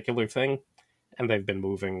into a particular thing, and they've been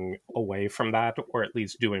moving away from that, or at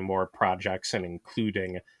least doing more projects and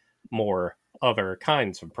including more other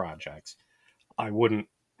kinds of projects. I wouldn't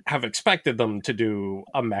have expected them to do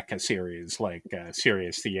a mecha series like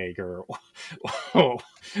Sirius the Jaeger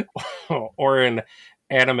or an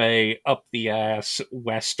anime up the ass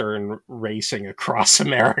Western racing across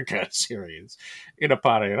America series in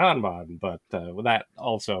Appare Ranman. But that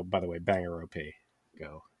also, by the way, banger OP.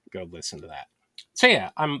 Go listen to that. So yeah,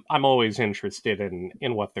 I'm always interested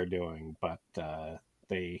in what they're doing, but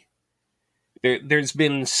there's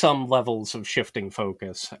been some levels of shifting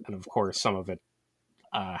focus, and of course some of it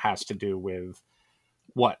has to do with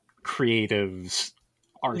what creatives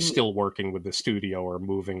are still working with the studio or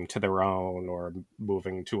moving to their own or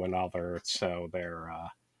moving to another. So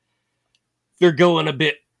they're going a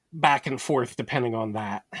bit back and forth depending on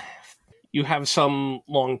that. You have some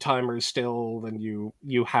long timers still, and you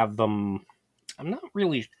have them. I'm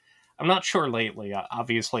not sure lately.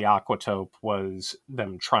 Obviously, Aquatope was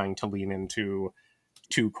them trying to lean into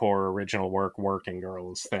two core original Working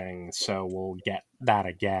Girls thing, so we'll get that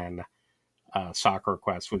again. Sakura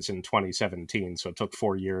Quest was in 2017, so it took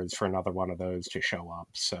 4 years for another one of those to show up.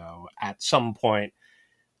 So at some point,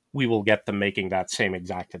 we will get them making that same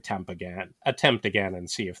exact attempt again, and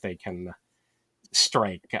see if they can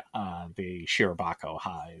strike the Shirobako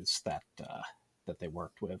highs that they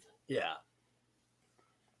worked with. Yeah.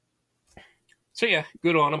 So yeah,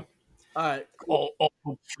 good on them. All right. Cool. All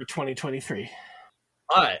for 2023.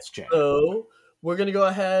 All right. So we're going to go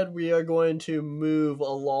ahead. We are going to move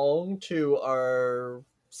along to our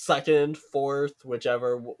second, fourth,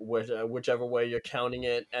 whichever way you're counting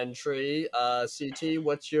it, entry. CT,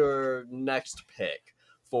 what's your next pick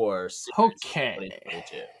for series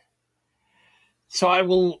 2022? So I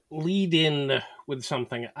will lead in with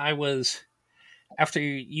something. After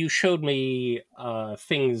you showed me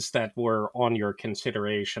things that were on your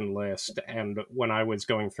consideration list, and when I was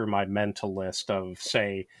going through my mental list of,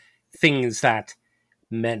 say, things that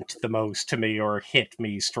meant the most to me or hit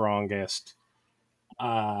me strongest,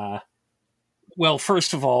 well,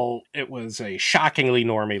 first of all, it was a shockingly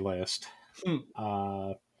normie list.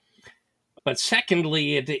 But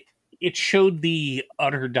secondly, it showed the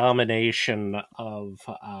utter domination of,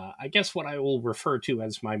 I guess, what I will refer to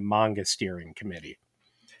as my manga steering committee.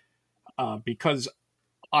 Because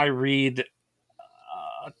I read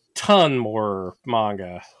a ton more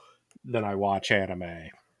manga than I watch anime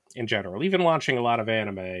in general. Even watching a lot of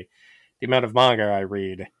anime, the amount of manga I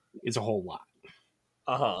read is a whole lot.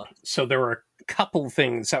 So there were a couple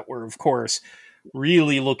things that were, of course,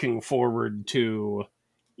 really looking forward to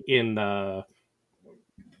in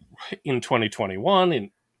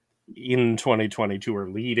 2021, in 2022, or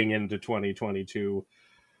leading into 2022.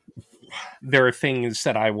 There are things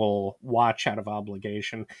that I will watch out of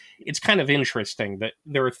obligation. It's kind of interesting that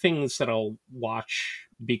there are things that I'll watch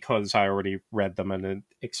because I already read them and am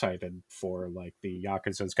excited for, like the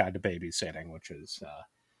Yakuza's Guide to Babysitting, which is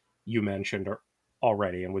you mentioned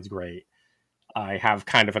already and was great. I have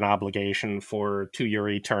kind of an obligation for To Your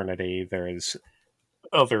Eternity. There's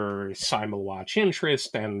other simul-watch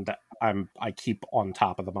interest, and I keep on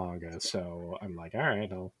top of the manga, so I'm like, all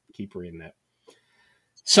right, I'll keep reading it.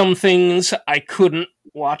 Some things I couldn't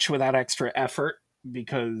watch without extra effort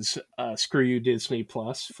because screw you, Disney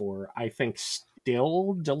Plus, for, I think,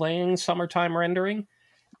 still delaying summertime rendering.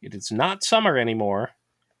 It is not summer anymore.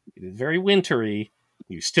 It is very wintry.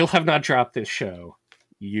 You still have not dropped this show,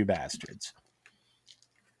 you bastards.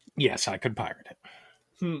 Yes, I could pirate it.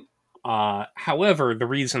 However, the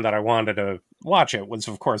reason that I wanted to watch it was,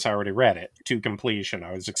 of course, I already read it to completion.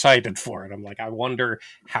 I was excited for it. I'm like, I wonder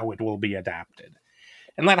how it will be adapted.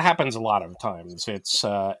 And that happens a lot of times. It's,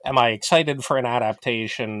 am I excited for an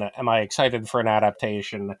adaptation? Am I excited for an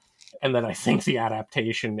adaptation? And then I think the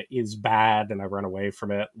adaptation is bad and I run away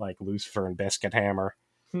from it, like Lucifer and Biscuit Hammer.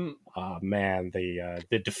 Man,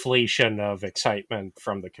 the deflation of excitement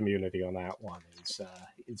from the community on that one is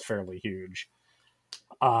fairly huge.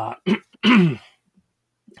 And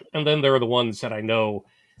then there are the ones that I know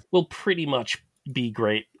will pretty much be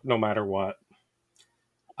great no matter what.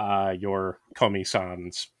 Your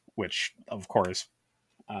Komi-sans, which, of course,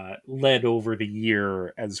 led over the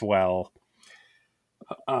year as well.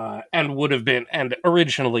 And would have been, and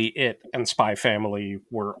originally it and Spy Family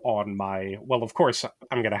were on my, well, of course,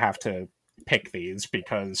 I'm going to have to pick these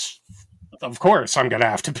because, of course, I'm going to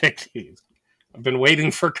have to pick these. I've been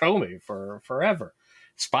waiting for Komi for forever.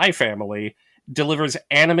 Spy Family delivers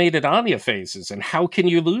animated Anya faces, and how can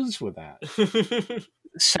you lose with that?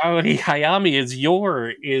 Saori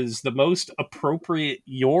Hayami is the most appropriate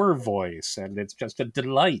your voice, and it's just a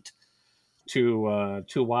delight to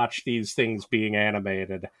watch these things being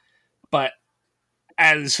animated. But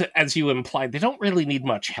as you implied, they don't really need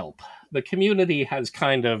much help. The community has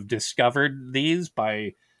kind of discovered these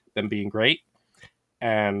by them being great,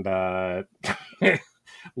 and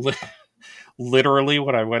literally,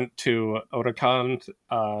 when I went to Otakon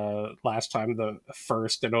last time, the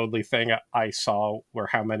first and only thing I saw were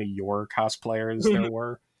how many Yor cosplayers there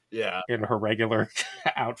were Yeah. in her regular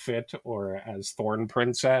outfit or as Thorn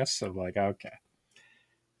Princess. I'm like, okay.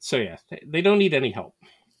 So yeah, they don't need any help.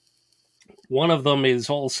 One of them is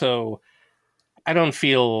also, I don't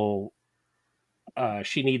feel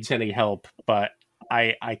she needs any help, but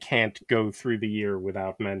I can't go through the year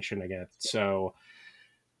without mentioning it. So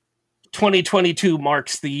 2022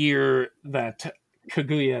 marks the year that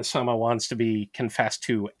Kaguya-sama Wants to Be Confessed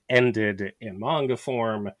To ended in manga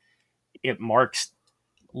form. It marks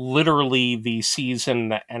literally the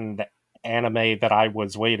season and anime that I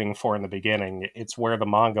was waiting for in the beginning. It's where the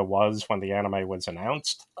manga was when the anime was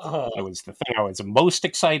announced. It was the thing I was most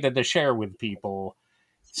excited to share with people.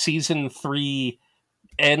 Season 3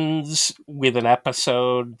 ends with an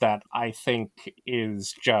episode that I think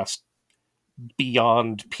is just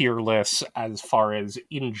beyond peerless as far as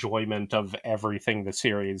enjoyment of everything the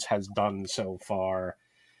series has done so far.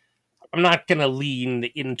 I'm not going to lean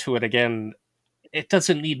into it again. It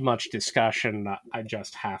doesn't need much discussion. I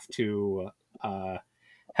just have to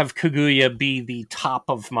have Kaguya be the top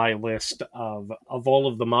of my list of all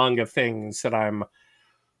of the manga things that I'm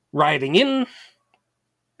writing in.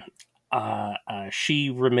 She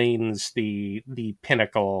remains the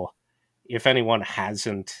pinnacle. If anyone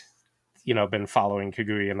hasn't, been following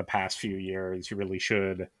Kaguya in the past few years, you really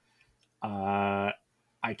should. I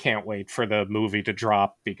can't wait for the movie to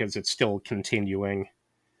drop because it's still continuing.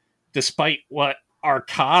 Despite what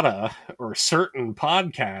Arcada or certain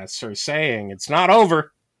podcasts are saying, it's not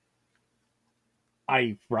over.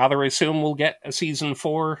 I rather assume we'll get a season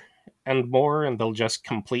 4 and more, and they'll just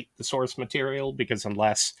complete the source material, because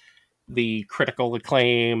unless the critical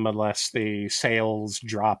acclaim, unless the sales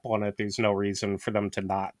drop on it, there's no reason for them to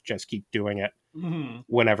not just keep doing it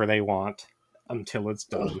whenever they want until it's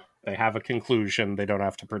done. They have a conclusion. They don't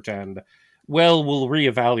have to pretend, well, we'll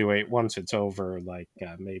reevaluate once it's over. Like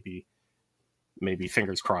maybe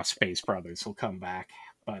fingers crossed Space Brothers will come back.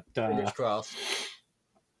 But Fingers crossed.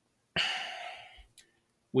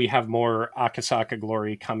 We have more Akasaka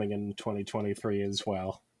Glory coming in 2023 as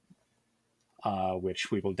well,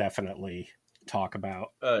 which we will definitely talk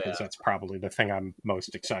about, because that's probably the thing I'm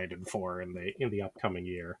most excited for in the upcoming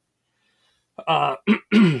year.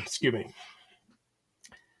 Excuse me.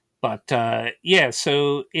 But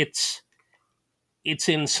so it's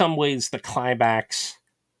in some ways the climax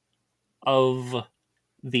of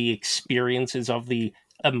the experiences of the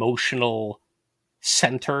emotional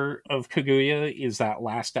center of Kaguya is that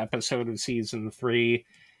last episode of season 3.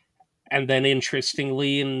 And then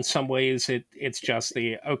interestingly, in some ways, it's just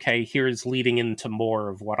here's leading into more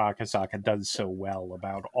of what Akasaka does so well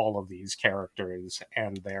about all of these characters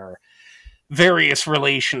and their various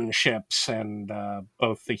relationships, and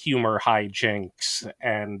both the humor hijinks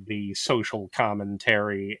and the social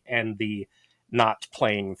commentary and the not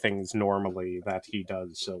playing things normally that he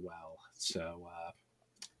does so well. So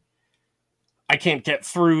I can't get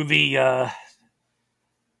through the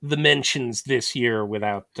mentions this year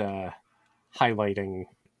without highlighting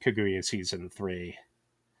Kaguya Season 3.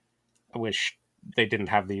 I wish they didn't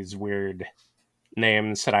have these weird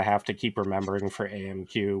names that I have to keep remembering for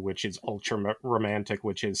AMQ, which is ultra romantic,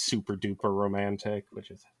 which is super duper romantic,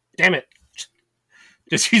 which is, damn it,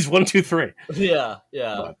 just use 1, 2, 3. Yeah.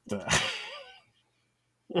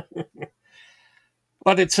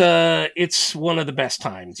 But it's one of the best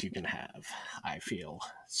times you can have, I feel.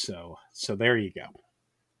 So there you go.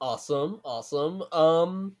 Awesome.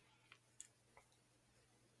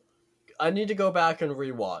 I need to go back and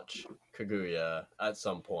rewatch Kaguya at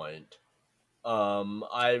some point.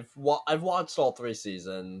 I've watched all 3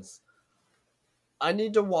 seasons. I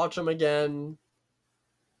need to watch them again.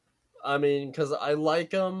 I mean, because I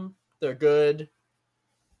like them. They're good.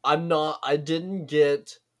 I didn't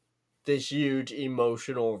get the huge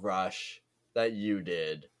emotional rush that you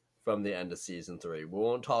did from the end of season 3. We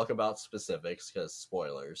won't talk about specifics because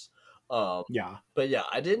spoilers. Yeah. But yeah,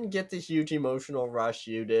 I didn't get the huge emotional rush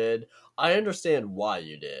you did. I understand why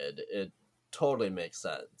you did. It totally makes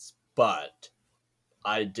sense. But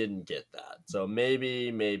I didn't get that. So maybe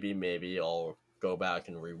I'll go back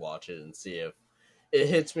and rewatch it and see if it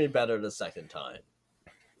hits me better the second time.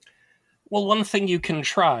 Well, one thing you can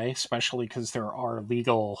try, especially because there are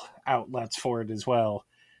legal outlets for it as well,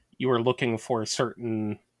 you are looking for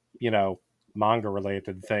certain,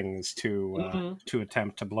 manga-related things to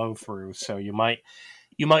attempt to blow through. So you might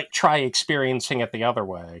try experiencing it the other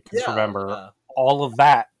way. Because remember, all of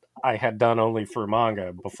that I had done only through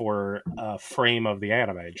manga before a frame of the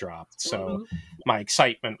anime dropped. So Mhm. my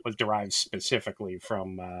excitement was derived specifically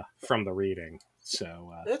from the reading.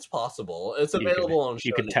 So It's possible. It's you could available on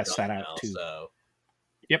you could Shonen test Jump that out now, too. so.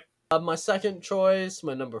 Yep. My second choice,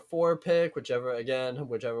 my number 4 pick, whichever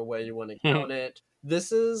way you want to count it.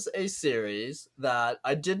 This is a series that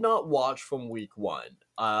I did not watch from week 1.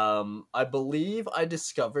 I believe I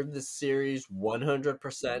discovered this series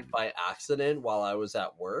 100% by accident while I was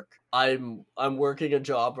at work. I'm working a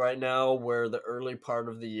job right now where the early part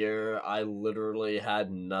of the year I literally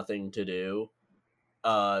had nothing to do.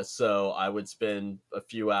 So I would spend a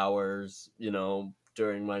few hours,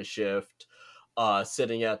 during my shift,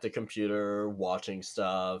 sitting at the computer, watching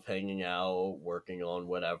stuff, hanging out, working on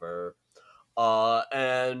whatever.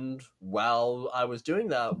 And while I was doing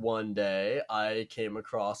that one day, I came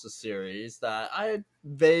across a series that I had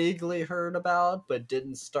vaguely heard about but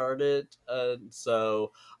didn't start it.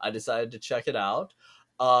 So I decided to check it out.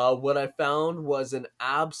 What I found was an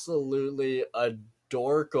absolutely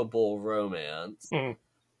adorable romance. Mhm.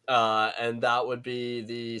 And that would be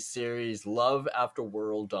the series Love After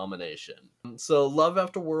World Domination. So, Love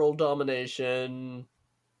After World Domination,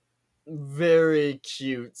 very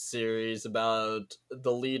cute series about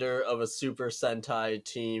the leader of a Super Sentai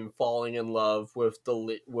team falling in love with the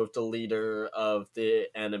leader of the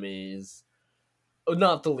enemies. Oh,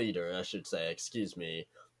 not the leader, I should say. Excuse me.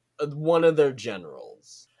 One of their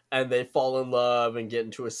generals, and they fall in love and get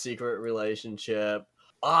into a secret relationship.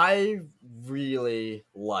 I really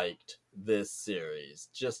liked this series,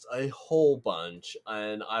 just a whole bunch,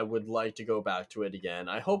 and I would like to go back to it again.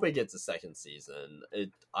 I hope it gets a second season.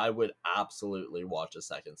 I would absolutely watch a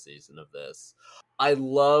second season of this. I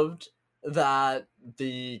loved that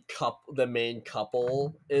the main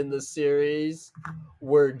couple in the series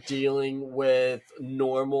were dealing with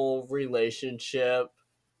normal relationship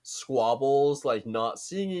squabbles, like not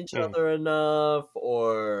seeing each Mm. other enough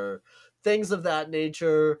or things of that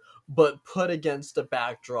nature, but put against a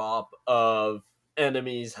backdrop of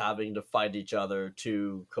enemies having to fight each other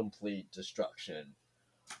to complete destruction.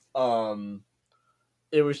 Um,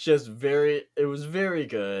 it was very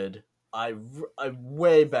good. I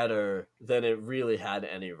way better than it really had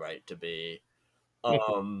any right to be.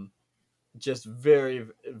 Um, just very,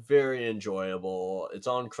 very enjoyable. It's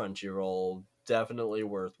on Crunchyroll. Definitely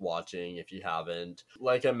worth watching if you haven't.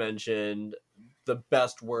 Like I mentioned, the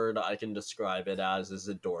best word I can describe it as is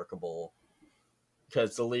adorkable,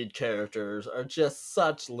 because the lead characters are just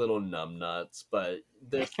such little numbnuts, but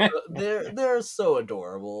they're so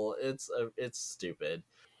adorable. It's stupid.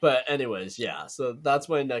 But anyways, yeah. So that's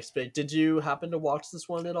my next pick. Did you happen to watch this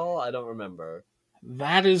one at all? I don't remember.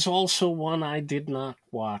 That is also one I did not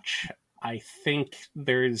watch. I think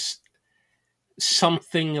there's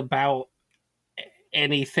something about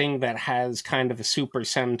anything that has kind of a Super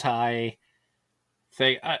Sentai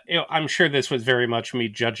thing. I'm sure this was very much me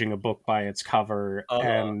judging a book by its cover Uh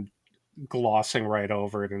and glossing right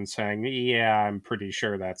over it and saying, yeah, I'm pretty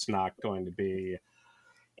sure that's not going to be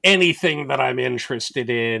anything that I'm interested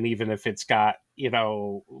in, even if it's got,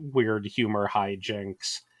 weird humor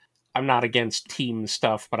hijinks. I'm not against team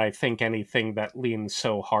stuff, but I think anything that leans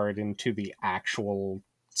so hard into the actual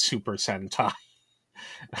Super Sentai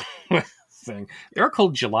thing. They're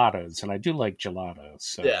called gelatos, and I do like gelatos,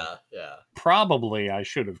 so yeah, yeah. probably I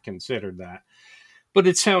should have considered that. But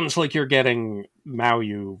it sounds like you're getting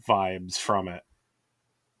Maoyu vibes from it.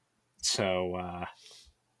 So,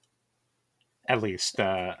 at least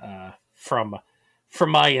from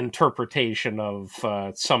my interpretation of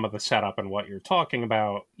some of the setup and what you're talking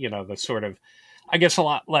about, the sort of, I guess, a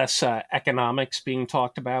lot less economics being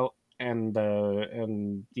talked about and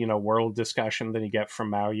world discussion than you get from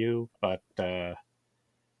Maoyu, but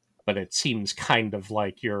it seems kind of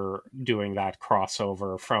like you're doing that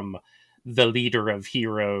crossover from the leader of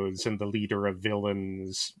heroes and the leader of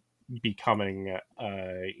villains becoming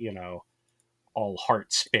all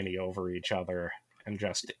heart spinny over each other and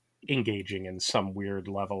just engaging in some weird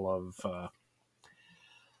level of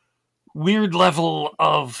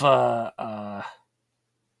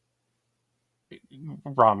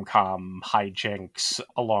rom-com hijinks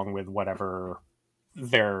along with whatever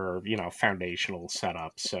their foundational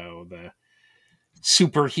setup. So the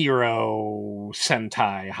superhero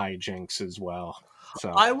Sentai hijinks as well. So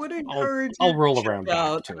I would encourage you I'll to roll check around back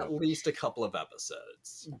out to at it. least a couple of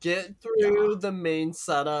episodes. Get Yeah. through the main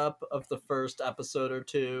setup of the first episode or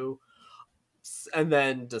two, and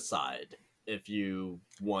then decide if you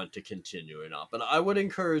want to continue or not. But I would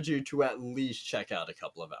encourage you to at least check out a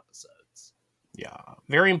couple of episodes. Yeah.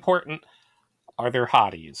 Very important. Are there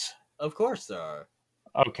hotties? Of course there are.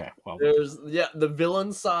 Okay, well, The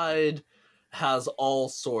villain side has all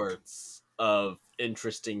sorts of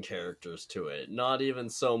interesting characters to it. Not even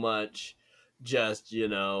so much just,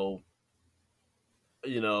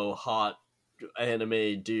 hot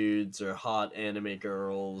anime dudes or hot anime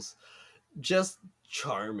girls, just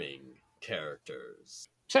charming characters.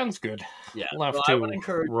 sounds good. Yeah, We'll so have I would to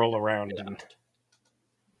encourage roll you around to and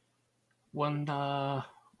when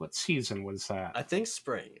what season was that? I think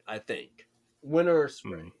spring. I think winter or Hmm.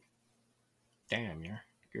 spring. Damn,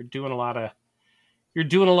 you're doing a lot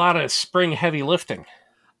of spring heavy lifting.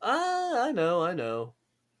 I know, I know.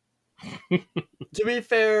 To be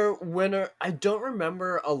fair, winter. I don't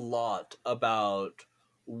remember a lot about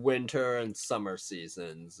winter and summer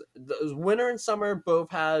seasons. The winter and summer both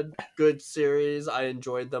had good series. I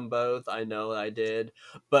enjoyed them both. I know I did.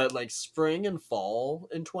 But like spring and fall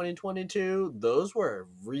in 2022, those were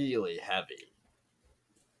really heavy.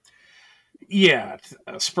 Yeah,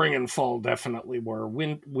 spring and fall definitely were.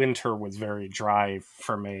 Winter was very dry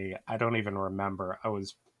for me. I don't even remember. I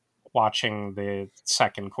was watching the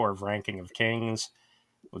second core of Ranking of Kings.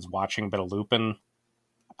 Was watching a bit of Lupin.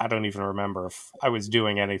 I don't even remember if I was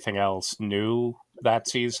doing anything else new that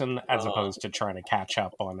season, as Uh, opposed to trying to catch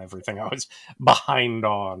up on everything I was behind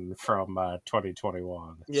on from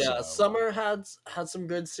 2021. yeah, So summer had some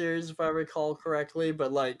good series if I recall correctly,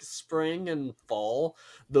 but like spring and fall,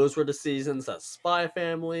 those were the seasons that Spy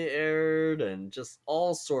Family aired, and just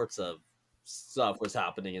all sorts of stuff was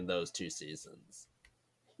happening in those two seasons.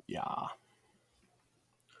 yeah.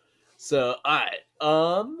 So,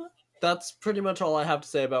 that's pretty much all I have to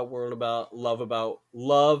say about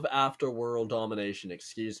love after world domination.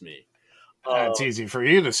 Excuse me. Uh, It's easy for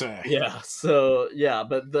you to say. Yeah, so yeah,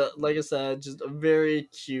 but the like I said, just a very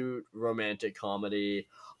cute romantic comedy.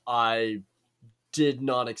 I did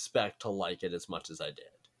not expect to like it as much as I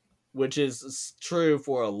did, which is true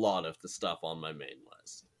for a lot of the stuff on my main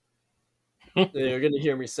list. You're gonna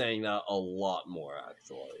hear me saying that a lot more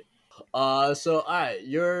actually. So all right,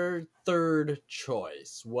 your third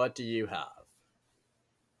choice. What do you have?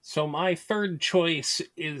 So my third choice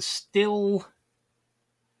is still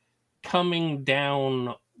coming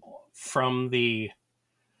down from the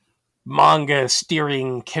manga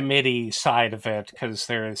steering committee side of it, because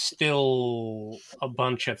there's still a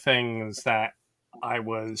bunch of things that I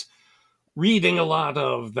was reading a lot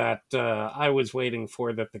of that I was waiting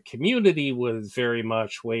for, that the community was very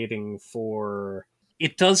much waiting for.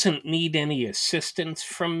 It doesn't need any assistance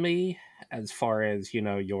from me as far as,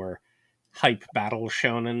 your hype battle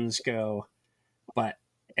shonens go, but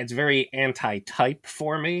it's very anti-type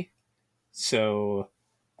for me. So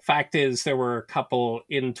fact is, there were a couple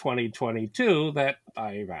in 2022 that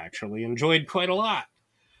I've actually enjoyed quite a lot.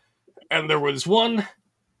 And there was one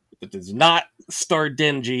that does not star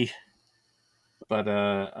Denji, but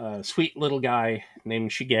a sweet little guy named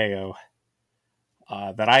Shigeo,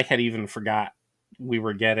 that I had even forgot we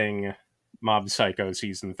were getting Mob Psycho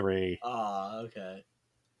Season 3. Okay.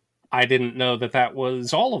 I didn't know that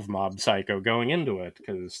was all of Mob Psycho going into it,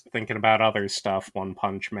 because thinking about other stuff, One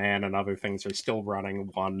Punch Man and other things are still running.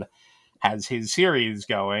 One has his series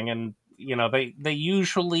going, and they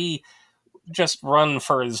usually just run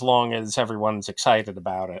for as long as everyone's excited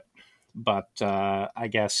about it. But I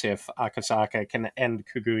guess if Akasaka can end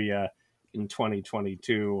Kaguya in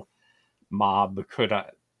 2022, Mob could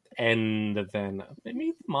end then.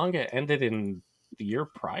 Maybe the manga ended in the year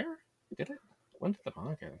prior. Did it? When did the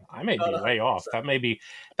manga? I may Not be way off. 100%.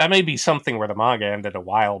 That may be something where the manga ended a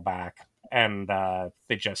while back, and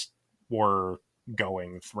they just were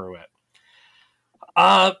going through it.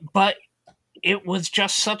 But it was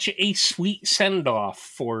just such a sweet send off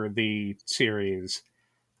for the series.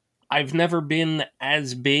 I've never been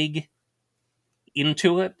as big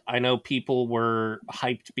into it. I know people were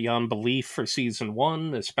hyped beyond belief for season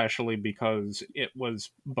one, especially because it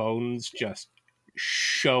was Bones just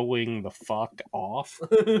showing the fuck off.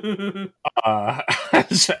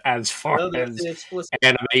 As far No, there's as the explicit.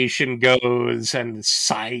 animation goes and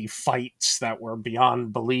sci fights that were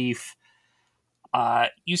beyond belief.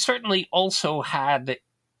 You certainly also had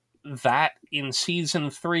that in season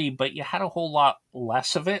 3, but you had a whole lot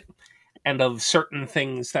less of it, and of certain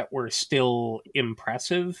things that were still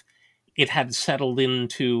impressive. It had settled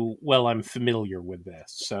into, well, I'm familiar with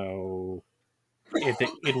this, so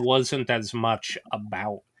it wasn't as much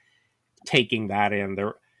about taking that in.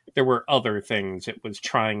 There were other things. It was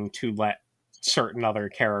trying to let certain other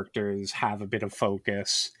characters have a bit of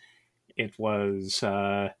focus. It was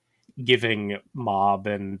giving Mob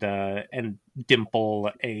and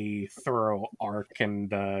Dimple a thorough arc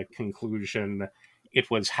and conclusion. it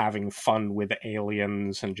was having fun with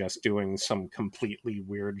aliens and just doing some completely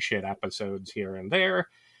weird shit episodes here and there.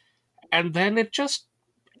 And then it just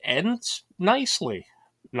ends nicely.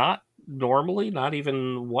 Not normally, not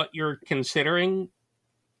even what you're considering.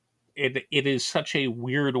 It is such a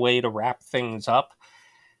weird way to wrap things up,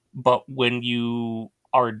 but when you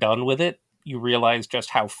are done with it, you realize just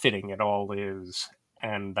how fitting it all is.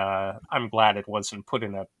 And I'm glad it wasn't put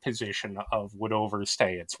in a position of would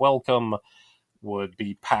overstay its welcome, would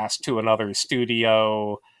be passed to another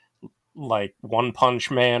studio like One Punch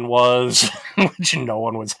Man was, which no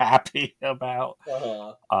one was happy about.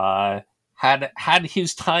 Had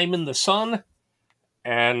his time in the sun,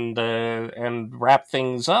 and wrap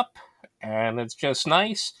things up, and it's just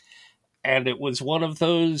nice. And it was one of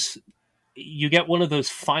those, you get one of those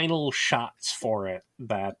final shots for it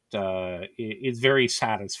that is very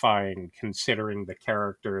satisfying, considering the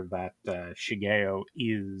character that Shigeo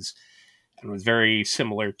is, and was very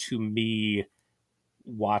similar to me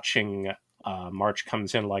watching March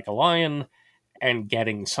Comes In Like a Lion and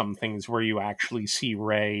getting some things where you actually see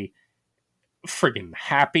Ray friggin'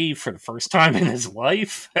 happy for the first time in his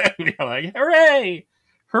life. And you're like, hooray!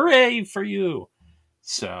 Hooray for you!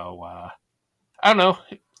 So, I don't know.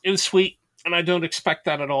 It was sweet, and I don't expect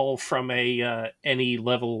that at all from any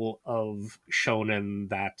level of shonen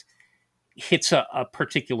that hits a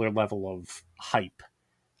particular level of hype.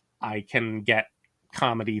 I can get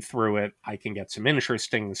comedy through it. I can get some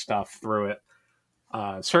interesting stuff through it.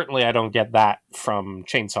 Certainly, I don't get that from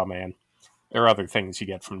Chainsaw Man. There are other things you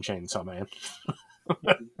get from Chainsaw Man.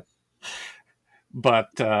 But,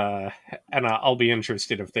 and I'll be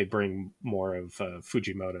interested if they bring more of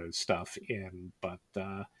Fujimoto's stuff in. But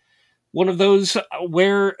one of those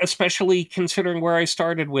where, especially considering where I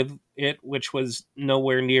started with it, which was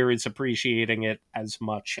nowhere near as appreciating it as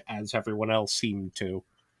much as everyone else seemed to,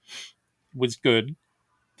 was good.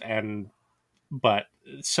 But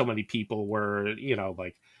so many people were,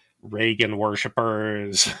 like Reagan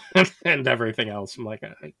worshippers and everything else. I'm like,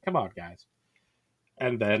 come on, guys.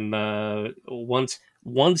 And then once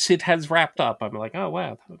it has wrapped up, I'm like, oh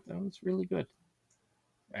wow, that was really good.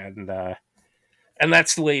 And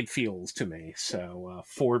that's the way it feels to me. So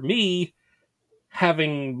for me,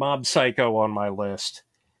 having Mob Psycho on my list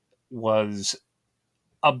was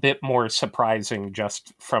a bit more surprising,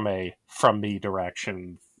 just from me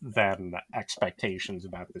direction, than expectations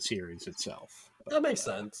about the series itself. That makes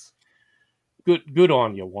sense. Good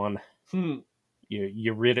on you, one.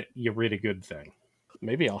 You read a good thing.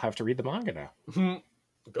 Maybe I'll have to read the manga now.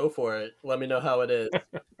 Go for it. Let me know how it is.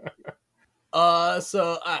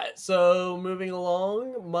 So moving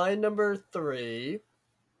along, my number 3.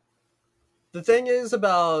 The thing is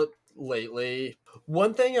about lately,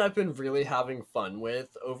 one thing I've been really having fun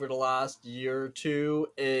with over the last year or two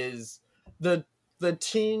is the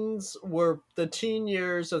teen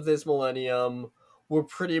years of this millennium were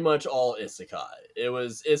pretty much all isekai. It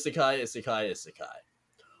was isekai.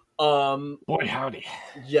 Boy, howdy.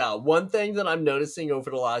 Yeah, one thing that I'm noticing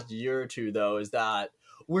over the last year or two, though, is that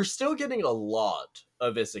we're still getting a lot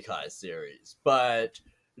of isekai series, but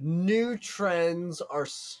new trends are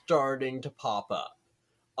starting to pop up.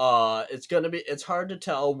 It's hard to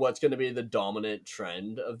tell what's gonna be the dominant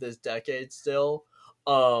trend of this decade still.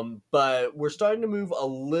 But we're starting to move a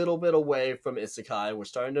little bit away from isekai. We're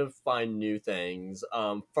starting to find new things.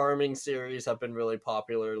 Farming series have been really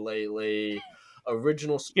popular lately.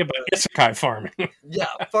 Original stories. Yeah, but isekai farming. Yeah,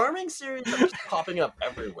 farming series are just popping up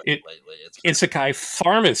everywhere lately. It's isekai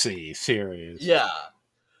pharmacy series. Yeah.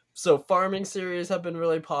 So farming series have been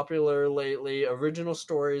really popular lately. Original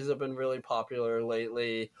stories have been really popular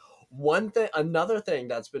lately. Another thing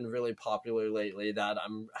that's been really popular lately that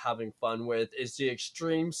I'm having fun with is the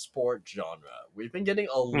extreme sport genre. We've been getting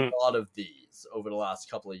a lot of these over the last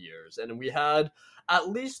couple of years, and we had at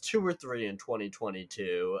least 2 or 3 in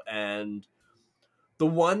 2022, and the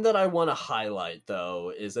one that I want to highlight,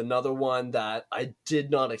 though, is another one that I did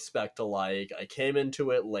not expect to like. I came into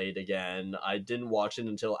it late again. I didn't watch it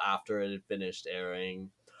until after it had finished airing.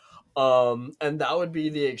 And that would be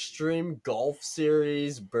the Extreme Golf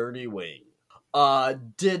Series Birdie Wing.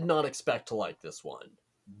 Did not expect to like this one.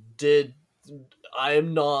 I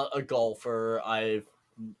am not a golfer.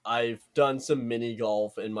 I've done some mini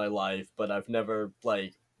golf in my life, but I've never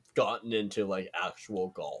gotten into actual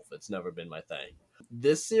golf. It's never been my thing.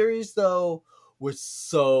 This series, though, was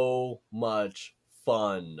so much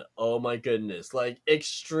fun. Oh my goodness.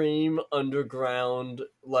 Extreme underground,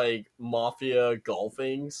 mafia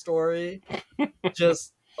golfing story.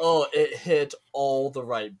 Just, it hit all the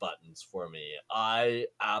right buttons for me. I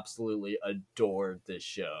absolutely adored this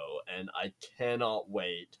show, and I cannot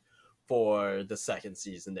wait for the second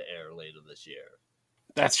season to air later this year.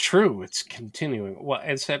 That's true. It's continuing. Well,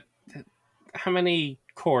 is that how many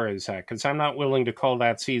core is that? Because I'm not willing to call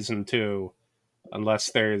that season 2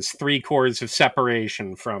 unless there's 3 cores of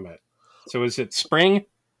separation from it. So is it spring,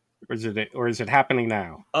 or is it happening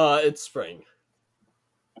now? It's spring.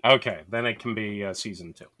 Okay, then it can be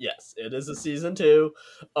season 2. Yes, it is a season 2.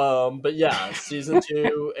 But yeah, season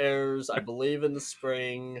 2 airs, I believe, in the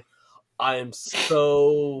spring. I am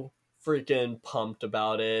so freaking pumped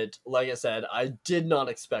about it. Like I said, I did not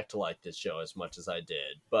expect to like this show as much as I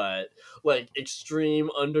did, but like extreme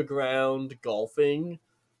underground golfing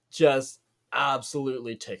just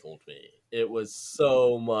absolutely tickled me. It was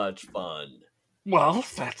so much fun. Well,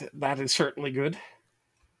 that is certainly good.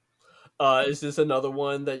 Is this another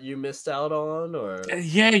one that you missed out on, or?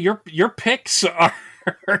 Yeah, your picks are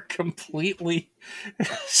completely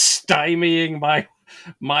stymieing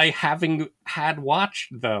my having had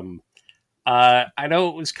watched them. I know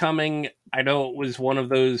it was coming. I know it was one of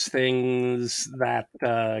those things that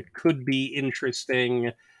could be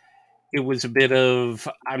interesting. It was a bit of,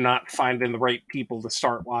 I'm not finding the right people to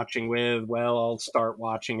start watching with. Well, I'll start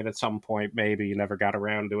watching it at some point, maybe. Never got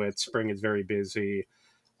around to it. Spring is very busy.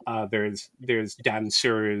 There's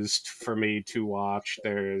dancers for me to watch.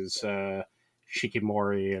 There's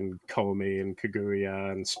Shikimori and Komi and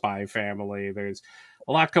Kaguya and Spy Family. There's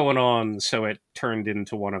a lot going on, so it turned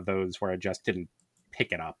into one of those where I just didn't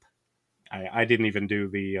pick it up. I didn't even do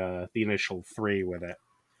the initial 3 with it,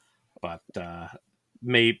 but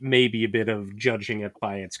maybe a bit of judging it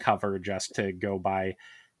by its cover just to go by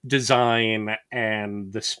design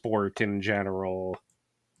and the sport in general.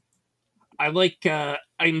 I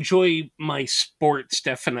enjoy my sports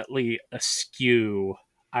definitely askew.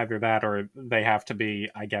 Either that or they have to be,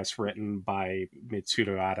 I guess, written by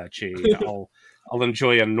Mitsuru Adachi. I'll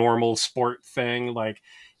enjoy a normal sport thing. Like,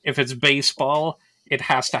 if it's baseball, it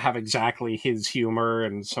has to have exactly his humor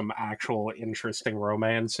and some actual interesting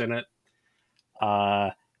romance in it.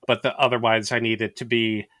 But otherwise, I need it to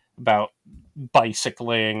be about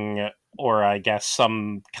bicycling, or I guess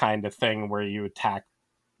some kind of thing where you attack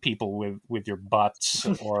people with your butts,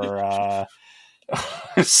 or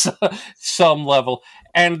some level.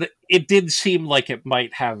 And it did seem like it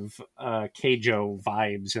might have Keijo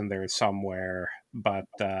vibes in there somewhere, but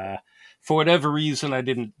for whatever reason I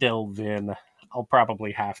didn't delve in. I'll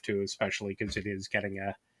probably have to, especially because it is getting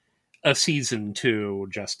a season 2,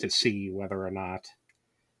 just to see whether or not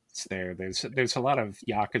it's there. There's a lot of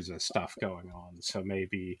Yakuza stuff going on, so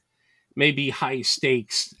maybe high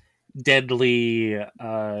stakes, deadly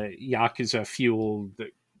Yakuza fueled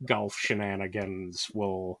golf shenanigans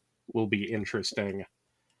will be interesting.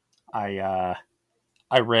 I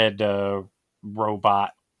read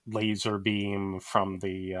Robot Laser Beam from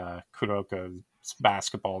the Kuroka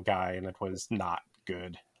basketball guy, and it was not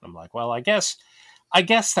good. I'm like, well, I guess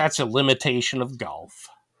that's a limitation of golf.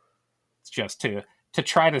 It's just to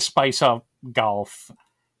try to spice up golf,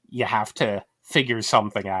 you have to figure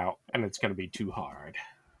something out, and it's going to be too hard.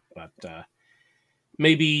 But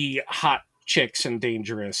maybe hot chicks and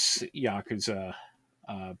dangerous Yakuza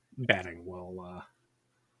betting will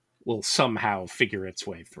somehow figure its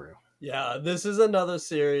way through. Yeah, this is another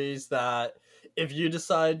series that if you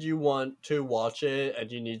decide you want to watch it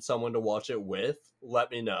and you need someone to watch it with, let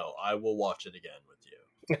me know. I will watch it again with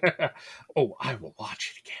you. Oh, I will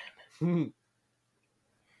watch it again.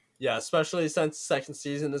 Yeah, especially since the second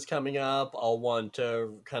season is coming up, I'll want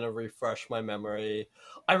to kind of refresh my memory.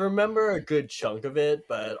 I remember a good chunk of it,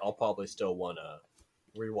 but I'll probably still want to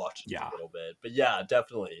rewatch it a little bit. But yeah,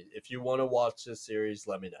 definitely. If you want to watch this series,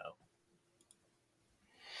 let me know.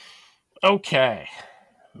 Okay.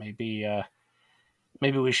 Maybe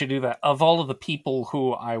we should do that. Of all of the people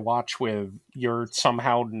who I watch with, you're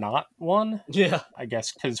somehow not one? Yeah. I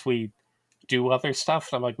guess because we do other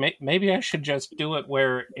stuff. I'm like, maybe I should just do it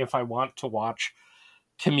where if I want to watch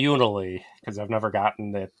communally, because I've never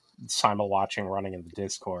gotten it simul watching running in the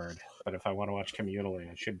Discord, but if I want to watch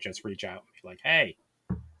communally, I should just reach out and be like, hey,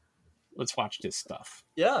 let's watch this stuff.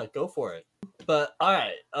 Yeah, go for it. But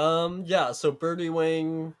alright, yeah, so Birdie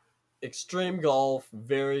Wing, Extreme Golf,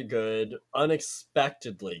 very good,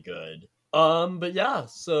 unexpectedly good. But yeah,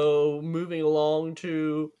 so moving along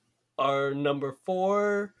to our number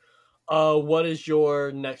 4, what is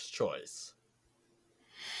your next choice?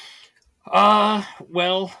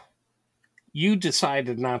 Well, you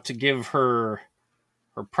decided not to give her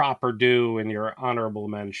proper due in your honorable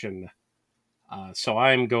mention. So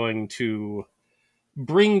I'm going to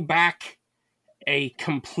bring back a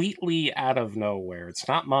completely out of nowhere. It's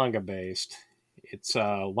not manga based. It's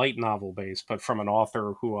light novel based, but from an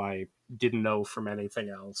author who I didn't know from anything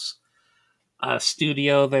else. a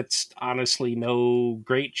studio that's honestly no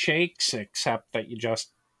great shakes, except that you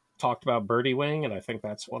just talked about Birdie Wing, and I think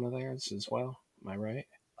that's one of theirs as well. Am I right?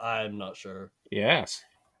 I'm not sure. Yes.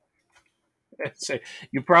 So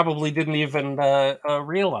you probably didn't even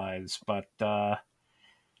realize, but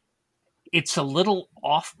it's a little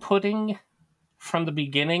off-putting from the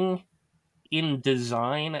beginning in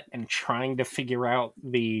design and trying to figure out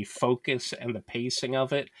the focus and the pacing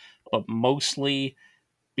of it, but mostly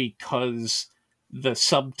because the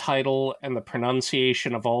subtitle and the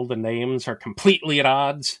pronunciation of all the names are completely at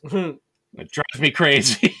odds. It drives me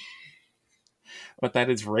crazy. But that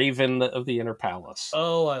is Raven of the Inner Palace.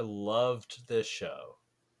 Oh, I loved this show.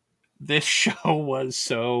 This show was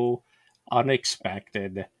so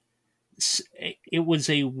unexpected. It was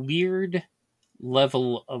a weird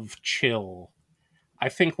level of chill. I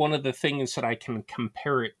think one of the things that I can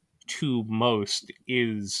compare it to most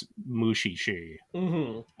is Mushishi.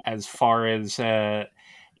 Mm-hmm. As far as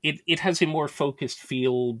it has a more focused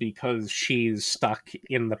feel because she's stuck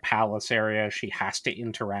in the palace area. She has to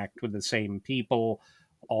interact with the same people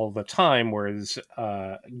all the time, whereas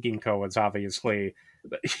Ginkgo is obviously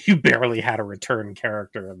you barely had a return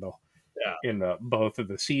character in the both of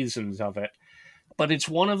the seasons of it. But it's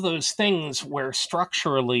one of those things where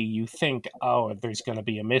structurally you think, oh, there's going to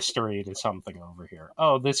be a mystery to something over here.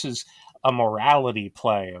 Oh, this is a morality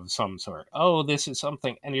play of some sort. Oh, this is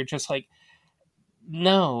something. And you're just like,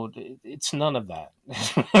 no, it's none of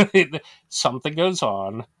that. Something goes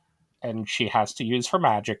on, and she has to use her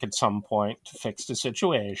magic at some point to fix the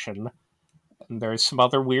situation. And there's some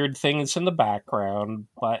other weird things in the background,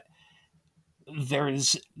 but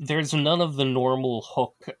there's none of the normal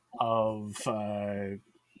hook of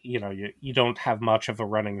you don't have much of a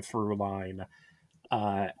running through line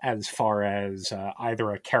as far as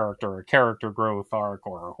either a character growth arc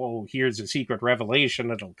or oh here's a secret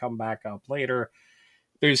revelation it'll come back up later.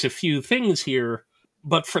 There's a few things here,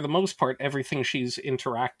 but for the most part everything she's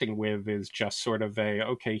interacting with is just sort of a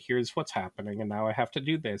okay, here's what's happening and now I have to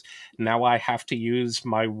do this, now I have to use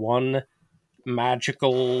my one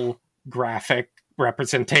magical graphic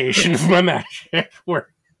representation of my magic where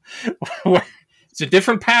it's a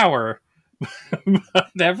different power but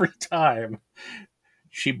every time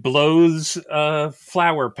she blows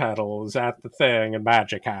flower petals at the thing and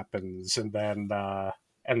magic happens and then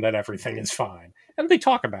everything is fine and they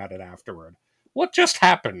talk about it afterward. What just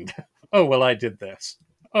happened? Oh well, I did this.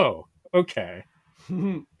 Oh okay.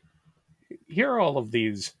 Here are all of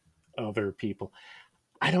these other people.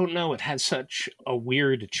 I don't know. It has such a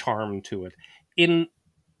weird charm to it. In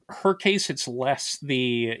her case, it's less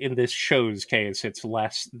in this show's case, it's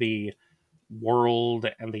less the world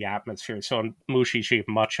and the atmosphere. So in Mushishi,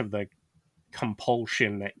 much of the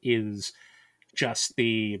compulsion is just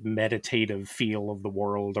the meditative feel of the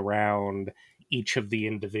world around each of the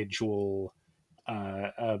individual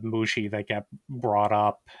Mushi that get brought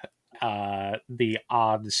up, the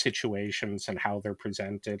odd situations and how they're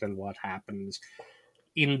presented and what happens.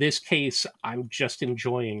 In this case, I'm just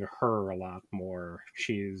enjoying her a lot more.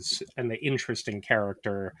 She's an interesting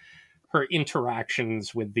character. Her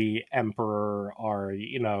interactions with the Emperor are,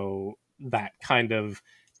 that kind of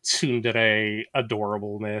tsundere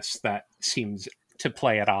adorableness that seems to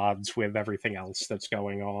play at odds with everything else that's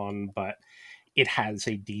going on, but it has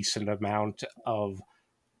a decent amount of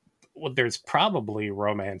well, there's probably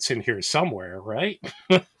romance in here somewhere, right?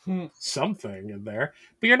 Something in there,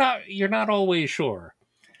 but you're not always sure.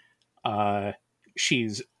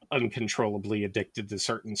 She's uncontrollably addicted to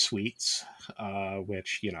certain sweets,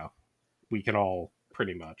 which we can all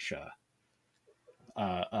pretty much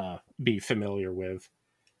be familiar with.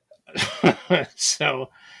 So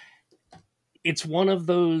it's one of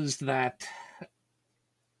those that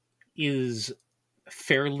is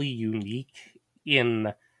fairly unique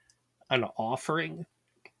in an offering,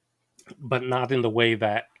 but not in the way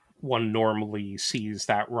that one normally sees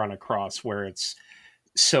that run across, where it's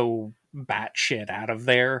so batshit out of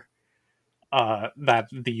there that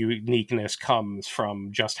the uniqueness comes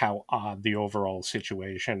from just how odd the overall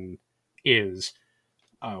situation is,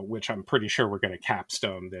 which I'm pretty sure we're going to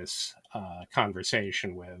capstone this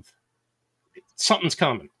conversation with. Something's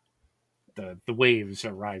coming. The waves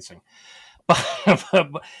are rising,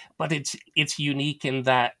 but it's unique in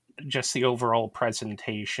that just the overall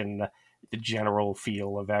presentation, the general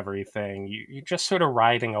feel of everything. You're just sort of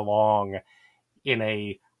riding along in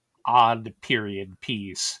a odd period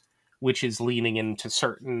piece, which is leaning into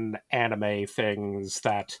certain anime things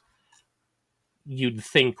that you'd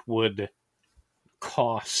think would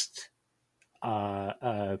cost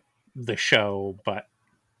the show, but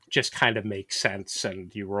just kind of makes sense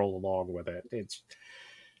and you roll along with it.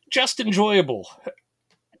 just enjoyable.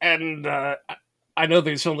 And I know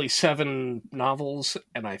there's only 7 novels,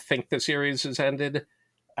 and I think the series has ended.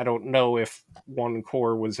 I don't know if one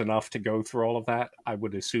core was enough to go through all of that. I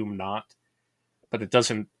would assume not. But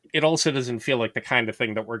it also doesn't feel like the kind of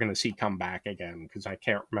thing that we're going to see come back again, because I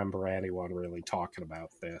can't remember anyone really talking about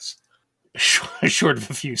this. Short of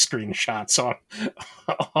a few screenshots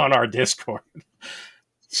on our Discord.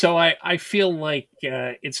 So I feel like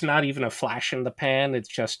it's not even a flash in the pan. It's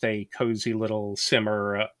just a cozy little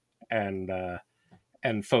simmer, and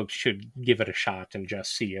folks should give it a shot and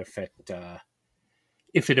just see if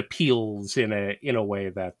it appeals in a way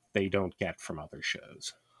that they don't get from other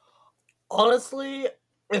shows. Honestly,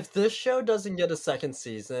 if this show doesn't get a second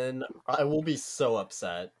season, I will be so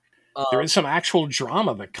upset. There is some actual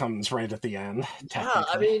drama that comes right at the end. Yeah,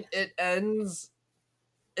 I mean,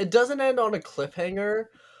 it doesn't end on a cliffhanger,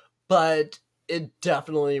 but it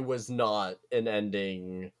definitely was not an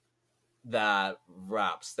ending that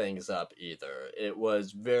wraps things up either. It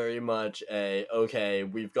was very much okay,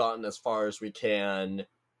 we've gotten as far as we can.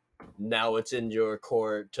 Now it's in your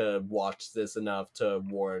court to watch this enough to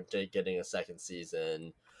warrant it getting a second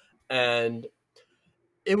season. And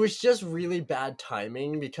it was just really bad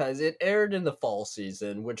timing because it aired in the fall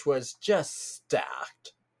season, which was just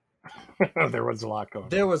stacked. There was a lot going on.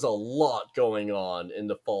 There was a lot going on in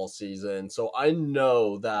the fall season, so I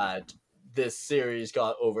know that this series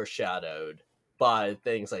got overshadowed by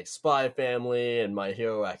things like Spy Family and My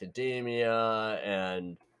Hero Academia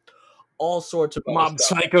and all sorts of Mob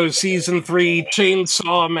Psycho Season 3,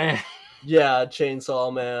 Chainsaw Man. Yeah,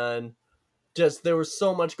 Chainsaw Man. Just there was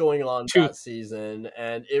so much going on that season,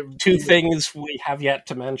 and two things we have yet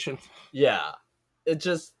to mention. Yeah.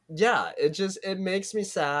 It makes me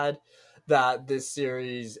sad that this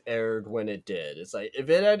series aired when it did. It's like if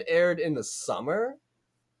it had aired in the summer,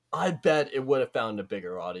 I bet it would have found a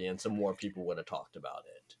bigger audience and more people would have talked about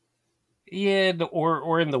it. Yeah,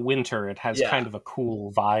 or in the winter, it has kind of a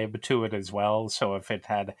cool vibe to it as well. So if it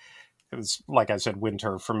was, like I said,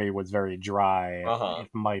 winter for me was very dry. It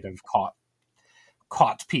might have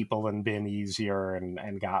caught people and been easier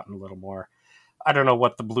and gotten a little more. I don't know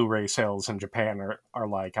what the Blu-ray sales in Japan are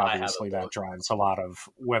like. Obviously, that drives a lot of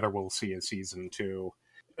whether we'll see a season 2.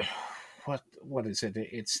 What is it?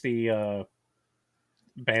 It's the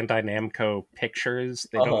Bandai Namco Pictures.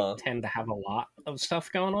 They don't tend to have a lot of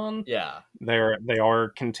stuff going on. Yeah, they are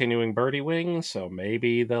continuing Birdie Wing, so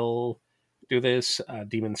maybe they'll do this.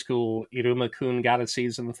 Demon School Iruma-kun got a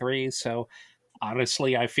season 3, so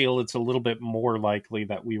honestly, I feel it's a little bit more likely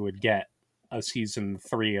that we would get a season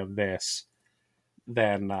 3 of this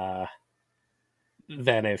than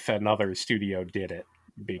if another studio did it,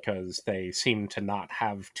 because they seem to not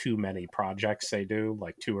have too many projects. They do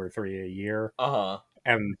like 2 or 3 a year,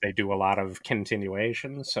 and they do a lot of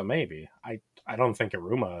continuation. So maybe I don't think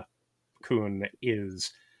Iruma-kun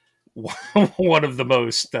is one of the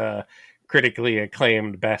most critically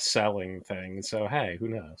acclaimed best-selling things. So hey, who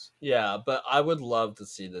knows? Yeah, but I would love to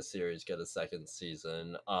see this series get a second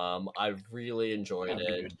season. I really enjoyed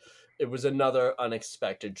it. It was another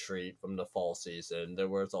unexpected treat from the fall season. There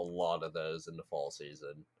was a lot of those in the fall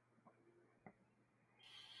season.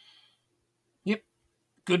 Yep.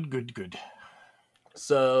 Good.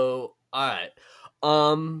 So, alright.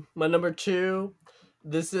 My number 2,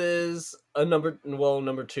 this is a number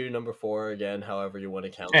 2, number 4 again, however you want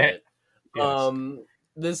to count it. Yes.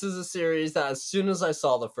 This is a series that as soon as I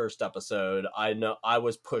saw the first episode, I know I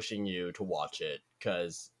was pushing you to watch it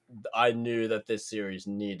because I knew that this series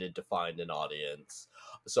needed to find an audience.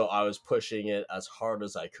 So I was pushing it as hard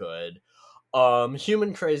as I could.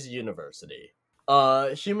 Human Crazy University.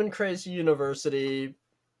 Human Crazy University,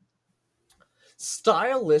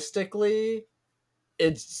 stylistically,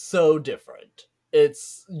 it's so different. It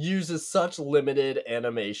uses such limited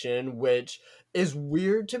animation, which is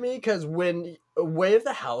weird to me because when Way of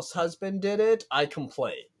the House Husband did it, I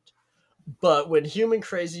complained. But when Human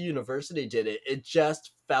Crazy University did it, it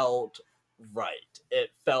just felt right.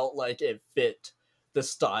 It felt like it fit the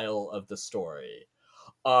style of the story.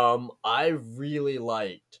 I really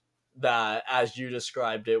liked that, as you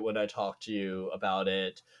described it when I talked to you about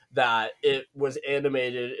it, that it was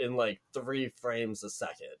animated in like 3 frames a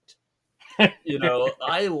second. You know,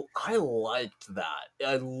 I liked that.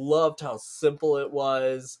 I loved how simple it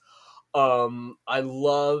was. I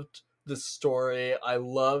loved the story. I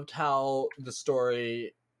loved how the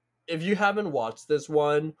story, if you haven't watched this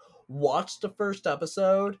one, watch the first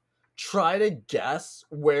episode, try to guess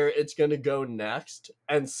where it's going to go next,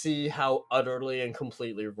 and see how utterly and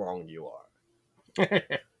completely wrong you are.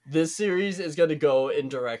 this series is going to go in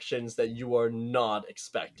directions that you are not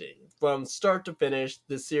expecting. From start to finish,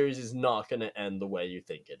 this series is not going to end the way you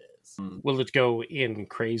think it is. Will it go in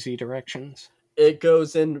crazy directions? It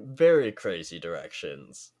goes in very crazy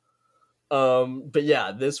directions. But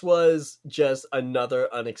yeah, this was just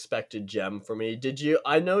another unexpected gem for me.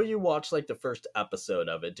 I know you watched like the first episode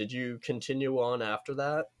of it. Did you continue on after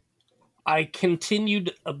that? I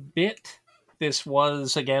continued a bit. This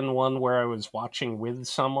was, again, one where I was watching with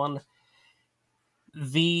someone.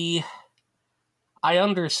 I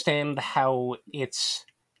understand how it's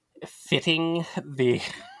fitting the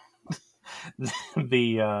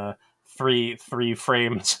three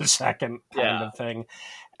frames a second kind of thing.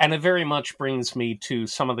 And it very much brings me to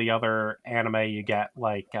some of the other anime you get,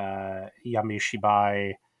 like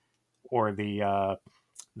Yamishibai or the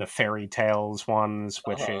fairy tales ones,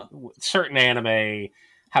 which certain anime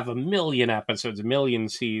have a million episodes, a million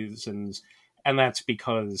seasons, and that's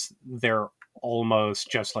because they're almost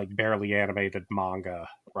just like barely animated manga.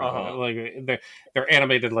 Right? Like they're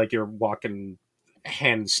animated like you're walking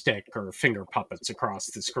hand stick or finger puppets across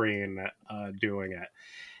the screen doing it.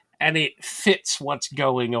 And it fits what's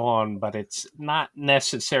going on, but it's not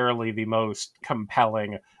necessarily the most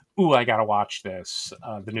compelling, ooh, I gotta watch this,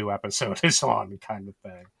 the new episode is on kind of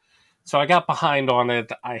thing. So I got behind on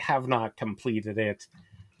it. I have not completed it.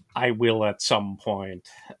 I will at some point.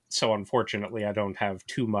 So unfortunately, I don't have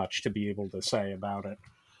too much to be able to say about it.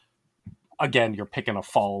 Again, you're picking a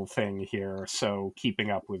fall thing here, so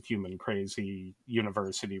keeping up with Human Crazy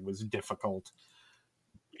University was difficult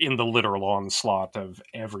in the literal onslaught of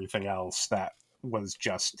everything else that was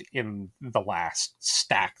just in the last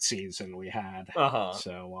stacked season we had.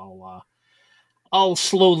 So I'll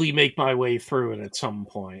slowly make my way through it at some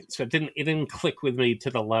point. So it didn't click with me to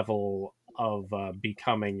the level of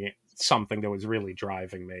becoming something that was really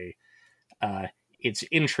driving me. It's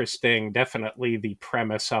interesting. Definitely the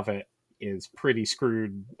premise of it is pretty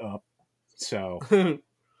screwed up. So,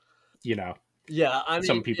 yeah, I mean,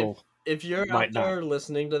 some people if you're out there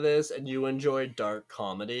listening to this and you enjoy dark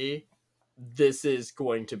comedy, this is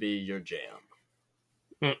going to be your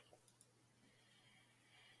jam.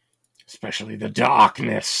 Especially the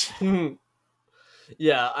darkness.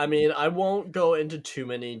 Yeah, I mean, I won't go into too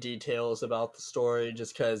many details about the story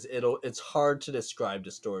just because it's hard to describe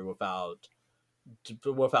the story without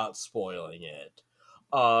spoiling it.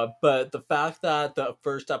 But the fact that the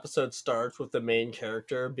first episode starts with the main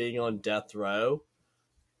character being on death row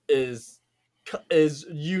is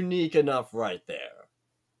unique enough right there.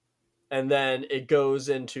 And then it goes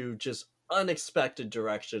into just unexpected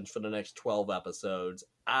directions for the next 12 episodes.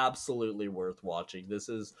 Absolutely worth watching.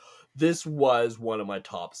 This was one of my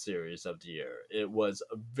top series of the year. It was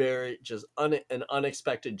a very an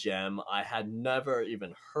unexpected gem. I had never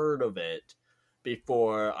even heard of it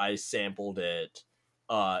before I sampled it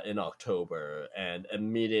in October, and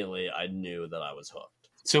immediately I knew that I was hooked.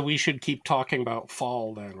 So we should keep talking about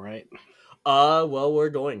fall then, right? Well, we're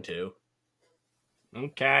going to.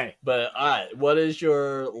 Okay. But alright, what is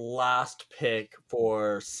your last pick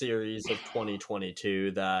for series of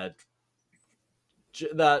 2022 that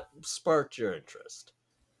sparked your interest?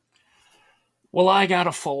 Well, I got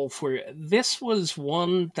a fall for you. This was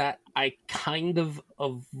one that I kind of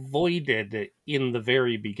avoided in the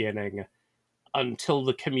very beginning until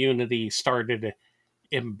the community started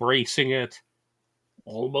embracing it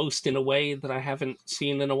almost in a way that I haven't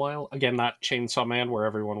seen in a while. Again, not Chainsaw Man, where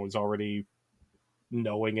everyone was already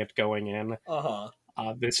knowing it going in.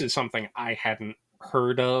 This is something I hadn't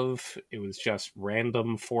heard of. It was just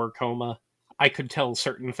random 4-koma. I could tell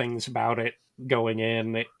certain things about it going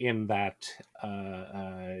in that,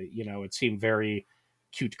 it seemed very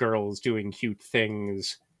cute girls doing cute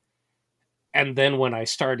things. And then when I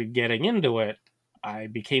started getting into it, I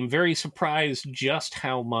became very surprised just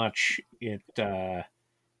how much it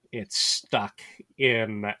stuck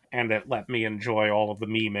in, and it let me enjoy all of the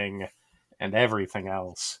memeing and everything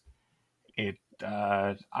else.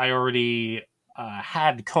 I already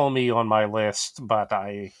had Komi on my list, but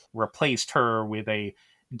I replaced her with a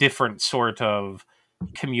different sort of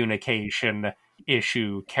communication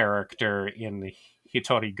issue character in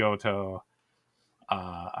Hitori Goto.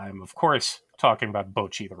 I'm, of course, talking about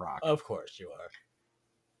Bocchi the Rock. Of course you are.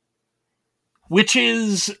 Which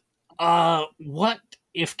is, what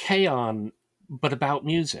if K-On!, but about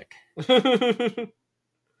music?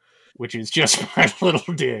 Which is just my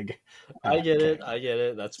little dig. I get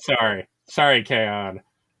it. That's sorry, K-On!.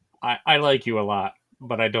 I like you a lot,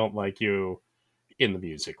 but I don't like you in the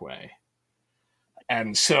music way.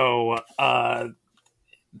 And so,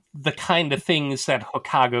 the kind of things that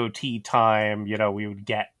Hokago Tea Time, we would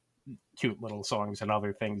get cute little songs and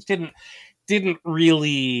other things. Didn't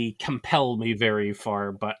really compel me very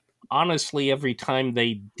far, but honestly, every time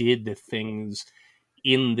they did things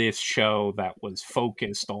in this show that was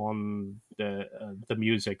focused on the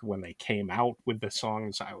music when they came out with the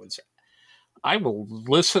songs, I will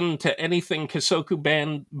listen to anything Kasoku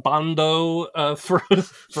Bando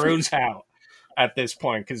throws out at this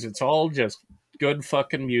point, because it's all just good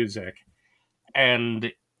fucking music.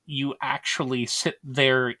 And you actually sit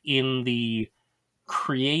there in the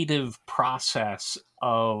creative process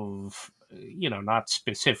of, not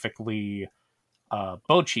specifically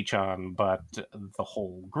Bochi-chan, but the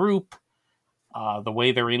whole group. The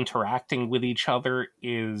way they're interacting with each other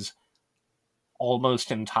is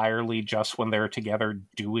almost entirely just when they're together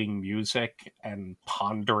doing music and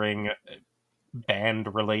pondering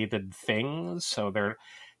band related things. So they're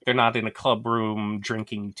not in a club room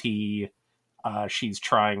drinking tea. She's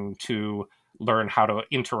trying to learn how to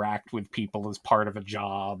interact with people as part of a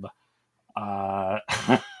job.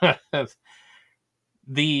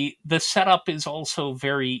 The setup is also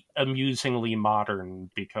very amusingly modern,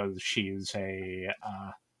 because she's a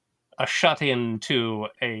shut-in to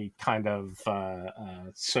a kind of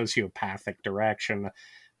sociopathic direction,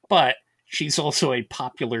 but she's also a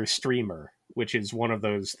popular streamer, which is one of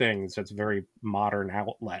those things that's a very modern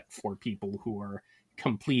outlet for people who are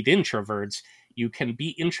complete introverts. You can be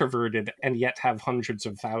introverted and yet have hundreds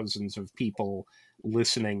of thousands of people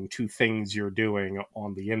listening to things you're doing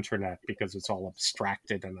on the internet, because it's all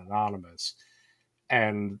abstracted and anonymous.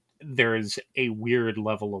 And there's a weird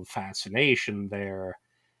level of fascination there.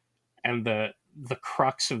 And the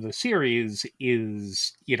crux of the series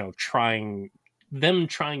is, trying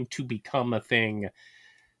to become a thing,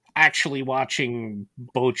 actually watching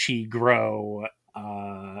Bochi grow,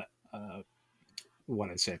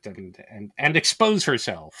 what is it, and expose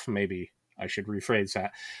herself. Maybe I should rephrase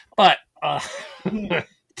that, but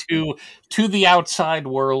to the outside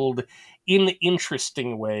world in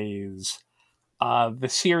interesting ways. The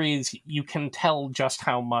series, you can tell just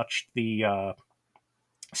how much the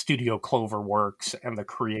Studio Cloverworks and the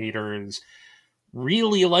creators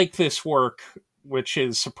really like this work, which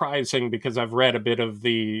is surprising, because I've read a bit of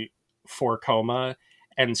the 4-Koma,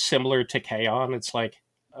 and similar to K-On!, it's like,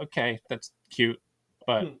 okay, that's cute,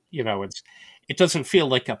 but it doesn't feel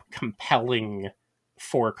like a compelling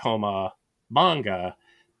 4-Koma manga.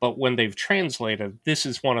 But when they've translated, this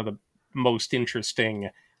is one of the most interesting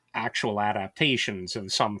actual adaptations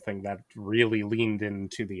of something that really leaned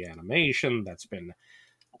into the animation, that's been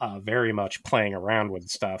very much playing around with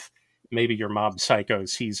stuff. Maybe your Mob Psycho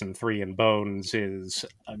Season 3 and Bones is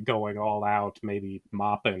going all out. Maybe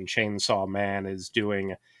Mappa and Chainsaw Man is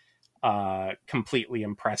doing completely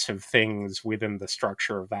impressive things within the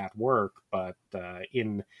structure of that work. But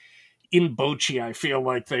in Bochi, I feel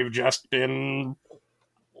like they've just been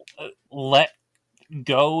let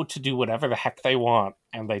go to do whatever the heck they want,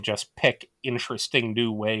 and they just pick interesting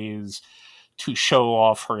new ways to show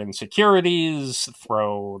off her insecurities,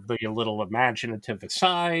 throw the little imaginative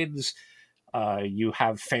asides. You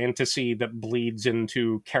have fantasy that bleeds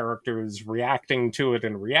into characters reacting to it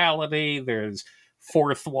in reality. There's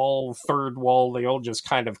fourth wall, third wall. They all just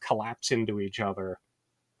kind of collapse into each other.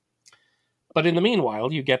 But in the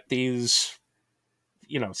meanwhile, you get these,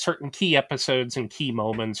 certain key episodes and key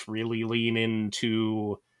moments really lean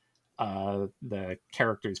into the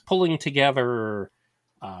characters pulling together,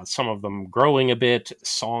 some of them growing a bit,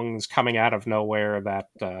 songs coming out of nowhere that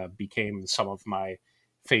became some of my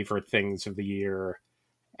favorite things of the year.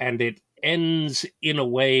 And it ends in a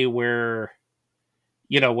way where,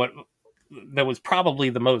 what that was probably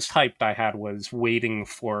the most hyped I had was waiting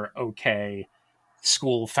for, okay,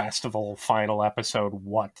 school festival final episode,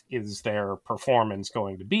 what is their performance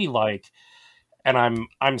going to be like? And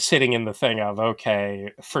I'm sitting in the thing of,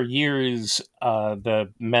 okay, for years, the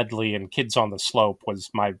medley in Kids on the Slope was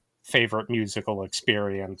my favorite musical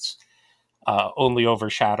experience, only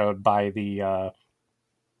overshadowed by the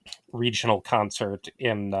regional concert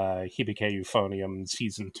in Hibike Euphonium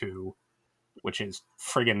Season 2, which is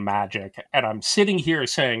friggin' magic. And I'm sitting here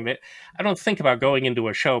saying that I don't think about going into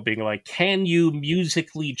a show being like, can you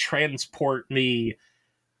musically transport me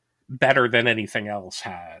better than anything else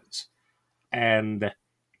has? And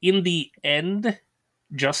in the end,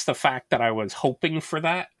 just the fact that I was hoping for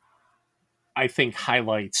that, I think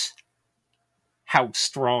highlights how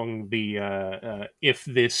strong the if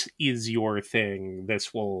this is your thing,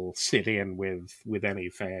 this will sit in with any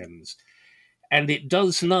fans. And it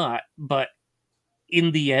does not, but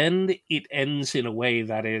in the end, it ends in a way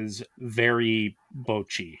that is very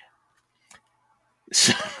Bochi.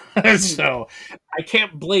 So I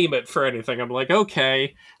can't blame it for anything. I'm like,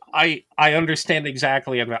 okay, I understand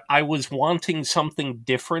exactly. And I was wanting something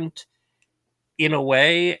different in a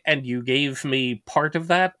way, and you gave me part of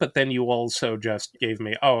that, but then you also just gave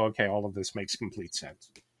me, oh, okay, all of this makes complete sense.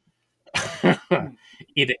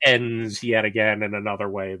 It ends yet again in another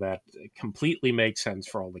way that completely makes sense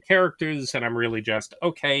for all the characters, and I'm really just,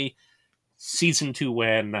 okay, season 2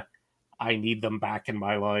 when I need them back in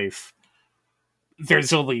my life.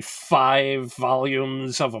 There's only 5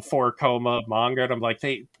 volumes of a 4-coma manga, and I'm like,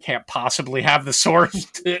 they can't possibly have the source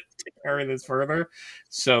to carry this further.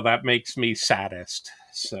 So that makes me saddest.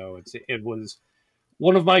 So it was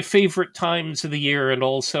one of my favorite times of the year, and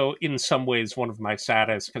also in some ways one of my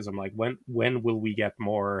saddest, because I'm like, when will we get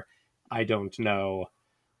more? I don't know,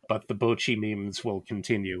 but the Bochi memes will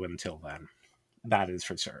continue until then. That is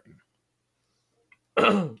for certain.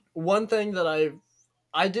 One thing that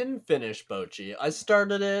I didn't finish Bochi. I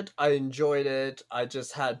started it, I enjoyed it, I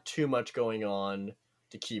just had too much going on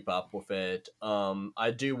to keep up with it.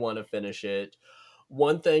 I do want to finish it.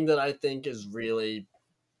 One thing that I think is really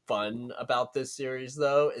fun about this series,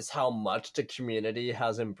 though, is how much the community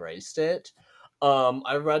has embraced it.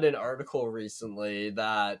 I read an article recently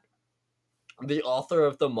that the author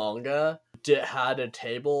of the manga had a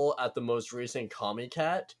table at the most recent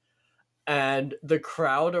Comiket, and the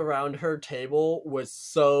crowd around her table was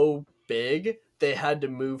so big they had to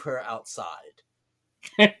move her outside.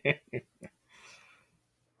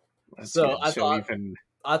 So good.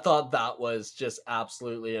 I thought that was just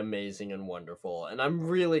absolutely amazing and wonderful, and I'm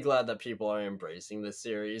really glad that people are embracing this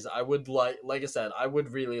series. I would like I said, I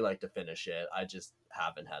would really like to finish it. I just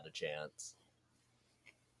haven't had a chance.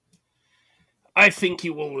 I think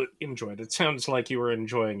you will enjoy it. It sounds like you were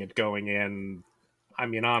enjoying it going in. I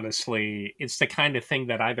mean, honestly, it's the kind of thing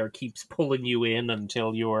that either keeps pulling you in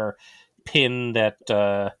until you're pinned at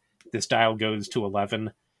this dial goes to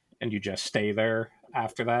 11 and you just stay there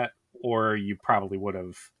after that, or you probably would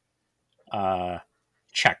have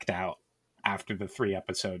checked out after the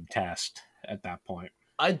 3-episode test at that point.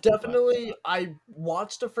 I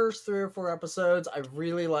watched the first 3 or 4 episodes. I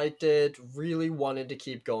really liked it, really wanted to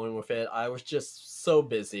keep going with it. I was just so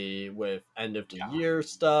busy with end of the year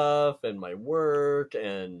stuff and my work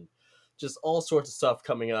and just all sorts of stuff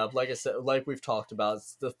coming up. Like I said, like we've talked about,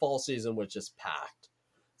 the fall season was just packed.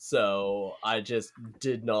 So I just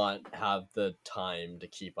did not have the time to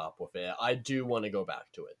keep up with it. I do want to go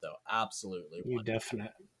back to it, though. Absolutely. You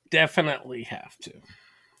definitely have to.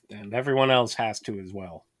 And everyone else has to as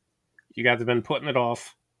well. You guys have been putting it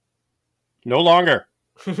off. No longer.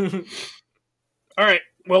 All right.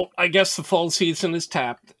 Well, I guess the fall season is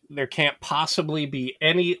tapped. There can't possibly be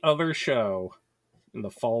any other show in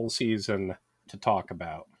the fall season to talk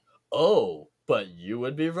about. Oh, but you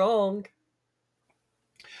would be wrong.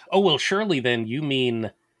 Oh, well, surely then you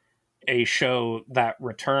mean a show that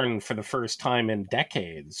returned for the first time in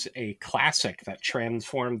decades, a classic that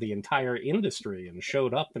transformed the entire industry and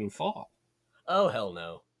showed up in fall. Oh, hell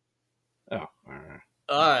no. Oh,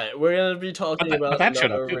 Alright, we're going to be talking about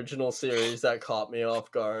another original too. series that caught me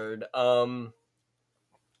off guard.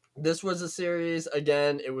 This was a series,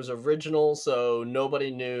 again, it was original, so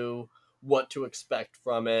nobody knew what to expect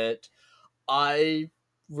from it. I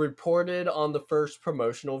reported on the first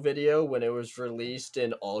promotional video when it was released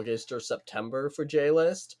in August or September for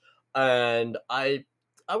J-List, and I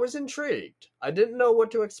was intrigued. I didn't know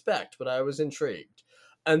what to expect, but I was intrigued.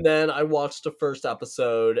 And then I watched the first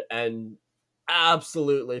episode and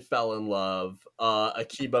absolutely fell in love.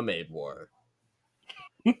 Akiba Maid War.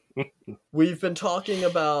 We talked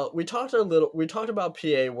about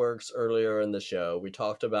PA Works earlier in the show. We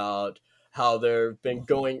talked about how they've been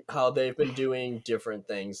doing different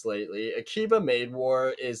things lately. Akiba Maid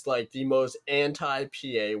War is like the most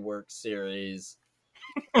anti-PA Works series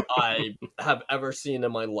I have ever seen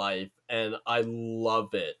in my life, and I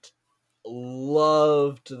love it.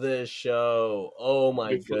 Loved this show. Oh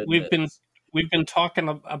my goodness. We've been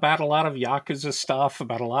talking about a lot of Yakuza stuff,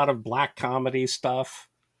 about a lot of black comedy stuff.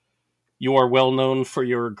 You are well known for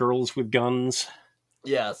your girls with guns,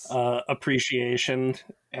 appreciation,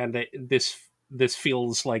 and this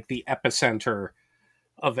feels like the epicenter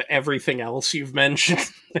of everything else you've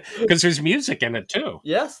mentioned, because there's music in it too.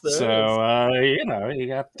 Yes, there is. So you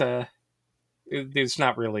got there's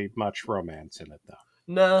not really much romance in it though.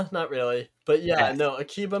 No, not really. But yeah, no,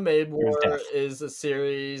 Akiba Maid War is a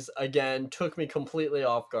series, again, took me completely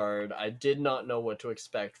off guard. I did not know what to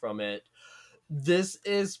expect from it. This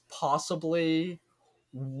is possibly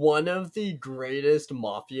one of the greatest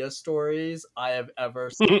mafia stories I have ever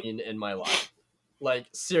seen in my life. Like,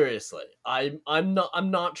 seriously. I'm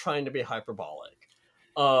not trying to be hyperbolic.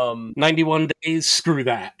 91 Days, screw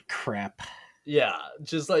that crap. Yeah,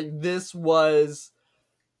 just like this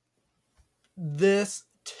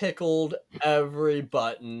tickled every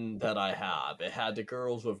button that I have. It had the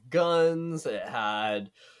girls with guns, it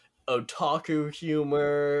had otaku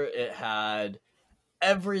humor, it had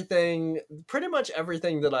everything, pretty much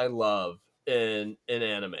everything that I love in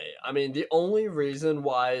anime. I mean, the only reason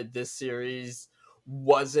why this series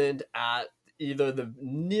wasn't at either the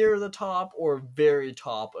near the top or very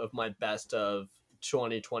top of my best of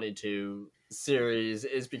 2022 series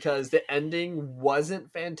is because the ending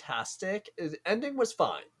wasn't fantastic. The ending was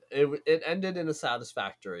fine. It ended in a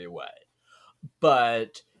satisfactory way,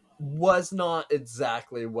 but was not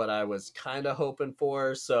exactly what I was kind of hoping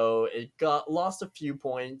for. So it got lost a few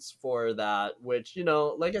points for that, which,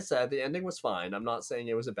 like I said, the ending was fine. I'm not saying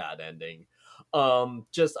it was a bad ending.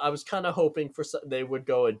 Just I was kind of hoping for they would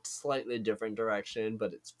go a slightly different direction,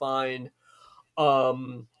 but it's fine.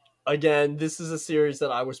 Um, Again, this is a series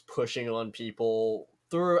that I was pushing on people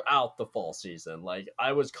throughout the fall season. Like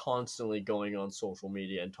I was constantly going on social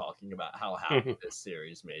media and talking about how happy this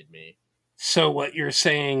series made me. So what you're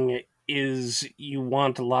saying is you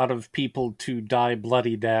want a lot of people to die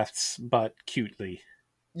bloody deaths, but cutely.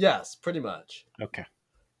 Yes, pretty much. Okay, that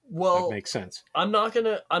Well, makes sense. I'm not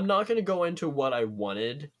gonna go into what I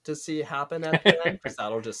wanted to see happen at the end because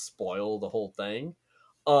that'll just spoil the whole thing.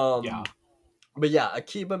 Yeah. But yeah,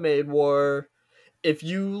 Akiba Maid War. If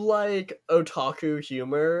you like otaku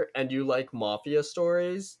humor and you like mafia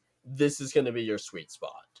stories, this is gonna be your sweet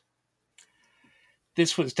spot.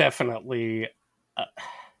 This was definitely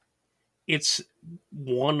it's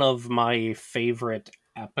one of my favorite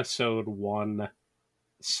episode 1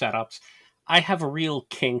 setups. I have a real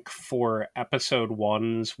kink for episode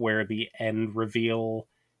 1s where the end reveal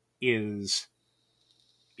is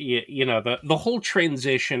the whole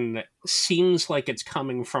transition seems like it's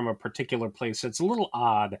coming from a particular place. It's a little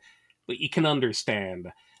odd, but you can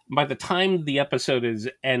understand. By the time the episode is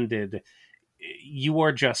ended, you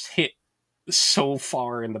are just hit so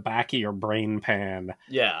far in the back of your brain pan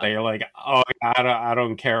Yeah. that you're like, oh, I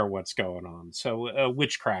don't care what's going on. So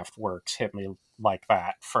Witchcraft Works hit me like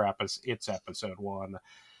that for its episode 1.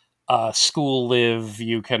 School Live,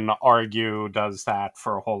 you can argue, does that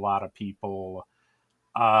for a whole lot of people.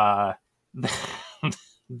 Uh,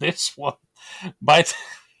 this one, by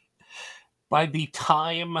by the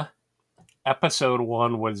time episode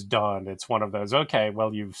 1 was done, it's one of those, okay,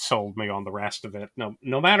 well, you've sold me on the rest of it.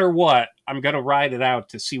 No matter what, I'm going to ride it out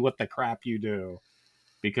to see what the crap you do,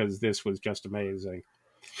 because this was just amazing.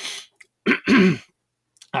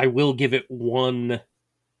 I will give it one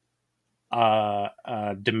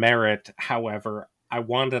demerit, however. I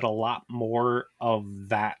wanted a lot more of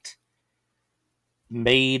that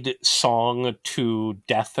made song to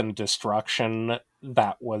Death and Destruction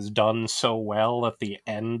that was done so well at the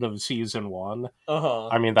end of season 1. Uh-huh.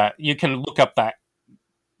 I mean, that you can look up that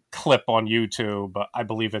clip on YouTube. I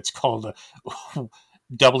believe it's called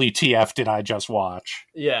WTF Did I Just Watch?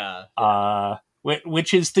 Yeah.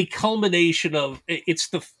 Which is the culmination of, it's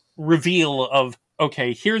the reveal of,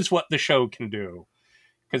 okay, here's what the show can do.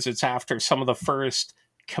 Because it's after some of the first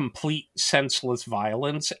complete senseless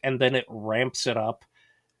violence, and then it ramps it up.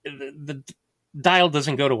 The dial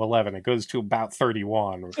doesn't go to 11, it goes to about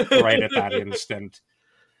 31 right at that instant.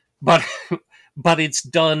 But it's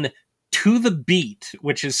done to the beat,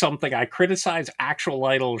 which is something I criticize actual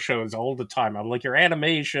idol shows all the time. I'm like, your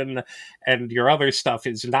animation and your other stuff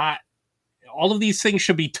is not, all of these things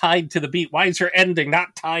should be tied to the beat. Why is your ending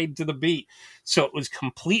not tied to the beat? So it was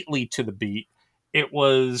completely to the beat. It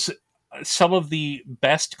was some of the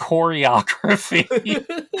best choreography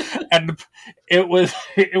and it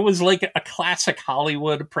was like a classic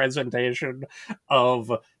Hollywood presentation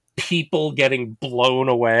of people getting blown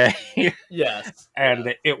away. Yes. And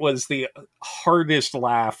yes. it was the hardest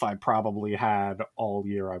laugh I probably had all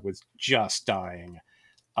year. I was just dying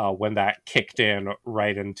when that kicked in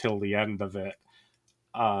right until the end of it.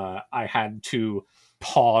 I had to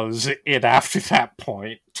pause it after that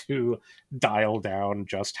point to dial down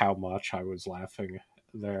just how much I was laughing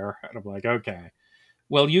there. And I'm like, okay,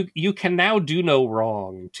 well, you can now do no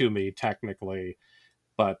wrong to me, technically,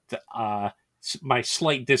 but my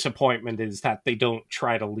slight disappointment is that they don't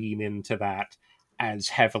try to lean into that as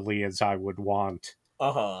heavily as I would want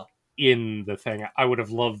Uh-huh. in the thing. I would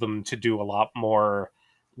have loved them to do a lot more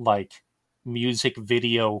like music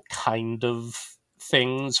video kind of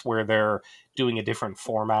things where they're doing a different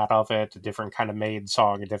format of it, a different kind of made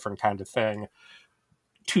song, a different kind of thing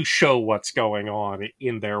to show what's going on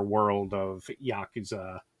in their world of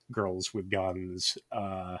Yakuza, girls with guns,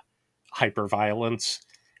 hyper violence.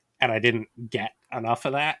 And I didn't get enough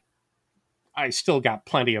of that. I still got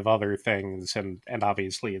plenty of other things, and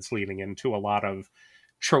obviously it's leaning into a lot of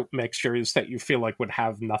trope mixtures that you feel like would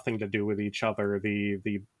have nothing to do with each other.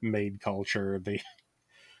 The maid culture, the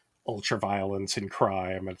ultra violence and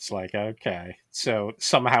crime. It's like, okay, so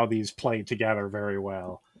somehow these play together very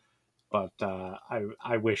well. But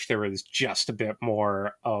I wish there was just a bit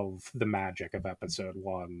more of the magic of episode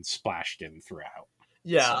one splashed in throughout.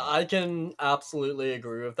 Yeah, So I can absolutely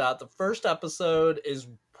agree with that. The first episode is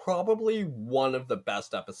probably one of the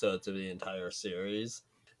best episodes of the entire series.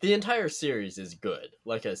 The entire series is good.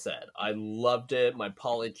 Like I said, I loved it. My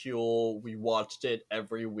polycule, we watched it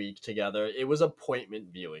every week together. It was appointment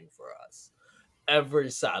viewing for us. Every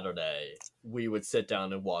Saturday, we would sit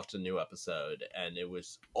down and watch a new episode, and it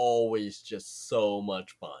was always just so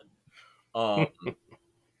much fun. Um,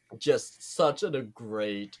 just such a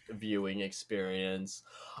great viewing experience.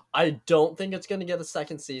 I don't think it's going to get a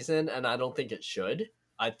second season, and I don't think it should.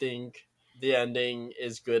 I think the ending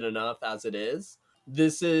is good enough as it is.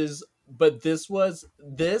 This was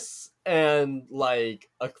this and like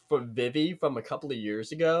for Vivi from a couple of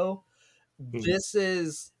years ago. This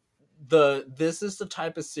is the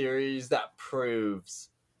type of series that proves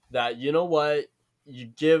that, you know what,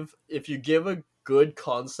 if you give a good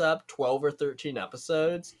concept 12 or 13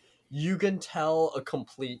 episodes, you can tell a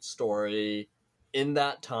complete story in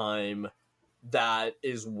that time that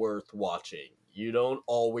is worth watching. You don't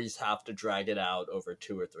always have to drag it out over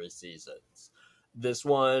 2 or 3 seasons. This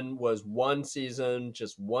one was one season,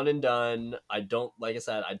 just one and done. Like I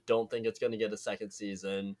said, I don't think it's going to get a second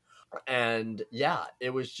season. And yeah, it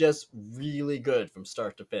was just really good from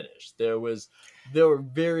start to finish. There were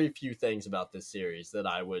very few things about this series that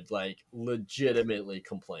I would like legitimately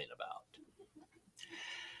complain about.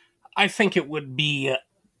 I think it would be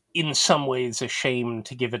in some ways a shame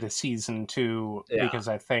to give it a season two, Yeah. because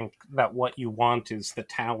I think that what you want is the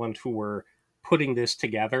talent who are putting this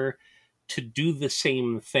together to do the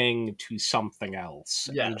same thing to something else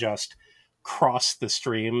Yes. and just cross the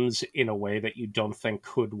streams in a way that you don't think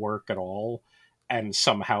could work at all, and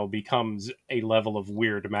somehow becomes a level of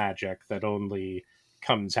weird magic that only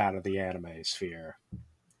comes out of the anime sphere.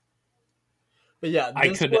 But yeah, I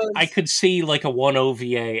this could see like a one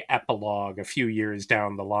OVA epilogue a few years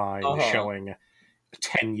down the line showing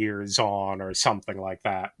 10 years on or something like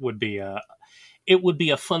that. It would be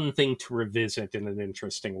a fun thing to revisit in an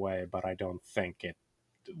interesting way, but I don't think it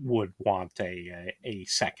would want a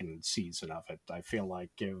second season of it. I feel like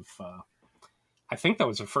I think that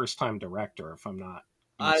was a first time director, if I'm not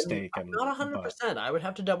mistaken. I'm not 100%. I would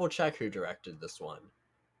have to double check who directed this one.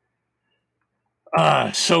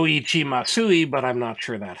 Soichi Masui, but I'm not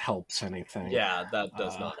sure that helps anything. Yeah, that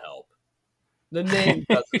does not help. The name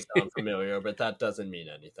doesn't sound familiar, but that doesn't mean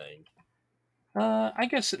anything. I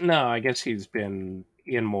guess he's been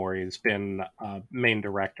in more. He's been main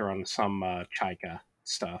director on some Chaika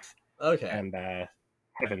stuff. Okay. And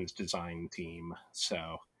Heaven's design team.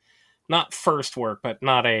 So not first work, but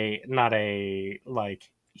not a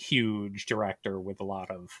like huge director with a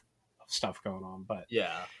lot of stuff going on. But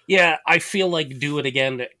yeah, I feel like do it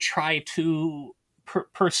again. Try to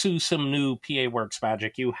pursue some new PA Works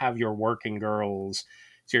magic. You have your Working Girls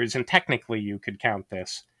series, and technically you could count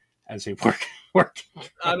this as a work.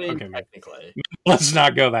 I mean, okay, technically, let's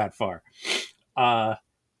not go that far.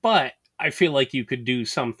 But I feel like you could do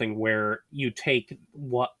something where you take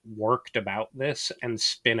what worked about this and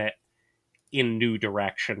spin it in new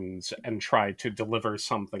directions and try to deliver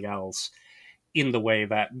something else in the way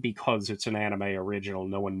that, because it's an anime original,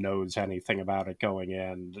 no one knows anything about it going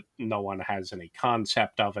in, no one has any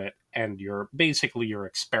concept of it, and you're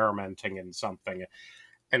experimenting in something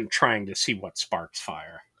and trying to see what sparks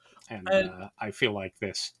fire. And I feel like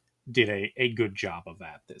this did a good job of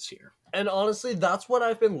that this year. And honestly, that's what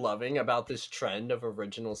I've been loving about this trend of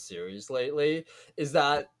original series lately, is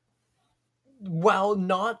that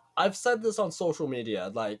I've said this on social media,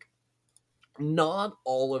 like, not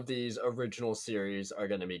all of these original series are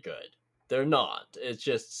going to be good. They're not. It's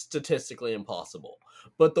just statistically impossible.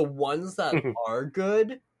 But the ones that are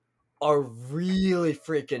good are really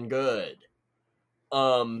freaking good.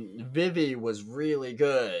 Vivi was really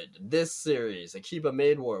good. This series, Akiba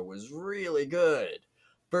Maid War, was really good.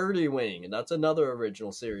 Birdie Wing, and that's another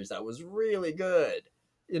original series that was really good.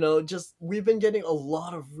 You know, just we've been getting a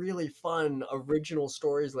lot of really fun original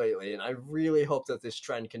stories lately, and I really hope that this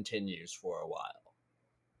trend continues for a while.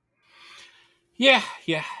 Yeah,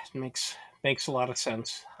 it makes a lot of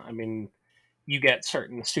sense. I mean, you get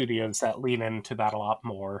certain studios that lean into that a lot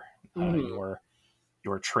more.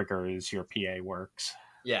 Your Triggers, your PA Works.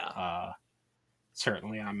 Yeah.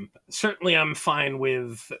 Certainly I'm fine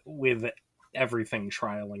with everything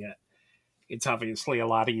trialing it. it's obviously a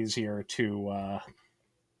lot easier to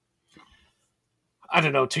I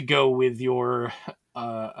don't know, to go with your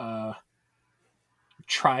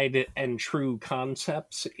tried and true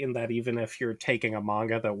concepts, in that even if you're taking a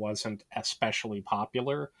manga that wasn't especially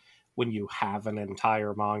popular, when you have an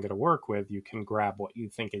entire manga to work with, you can grab what you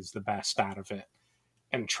think is the best out of it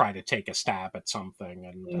and try to take a stab at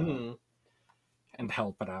something and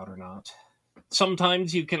help it out or not.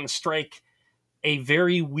 Sometimes you can strike a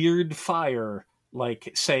very weird fire,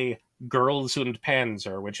 like, say, Girls und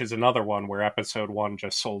Panzer, which is another one where episode 1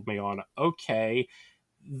 just sold me on, okay,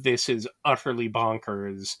 this is utterly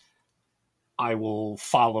bonkers. I will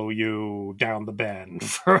follow you down the bend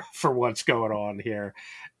for what's going on here.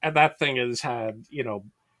 And that thing has had,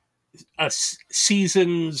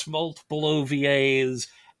 seasons, multiple OVAs,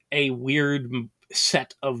 a weird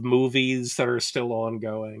set of movies that are still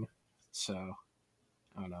ongoing. So,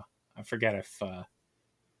 I don't know. I forget if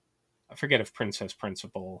Princess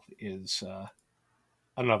Principal is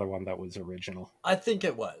another one that was original. I think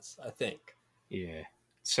it was. Yeah.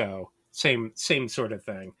 So same sort of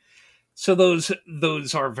thing. So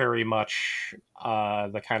those are very much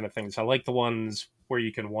the kind of things. I like the ones where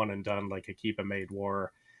you can one and done, like Akiba Maid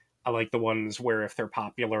War. I like the ones where if they're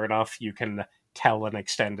popular enough, you can tell an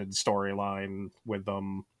extended storyline with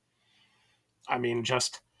them. I mean,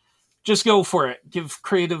 just go for it. Give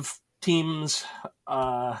creative teams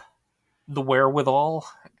the wherewithal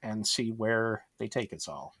and see where they take us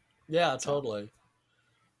all. Yeah, totally.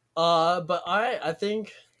 But I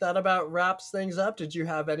think that about wraps things up. Did you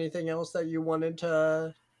have anything else that you wanted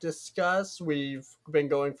to discuss? We've been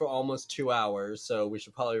going for almost 2 hours, so we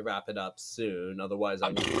should probably wrap it up soon. Otherwise,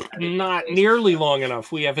 I'm not nearly long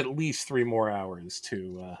enough. We have at least 3 more hours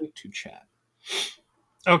to chat.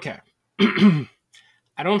 Okay.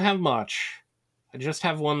 I don't have much. I just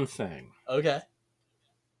have one thing. Okay.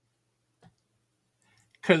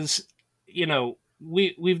 Because,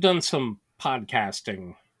 we've done some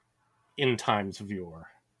podcasting in times of yore.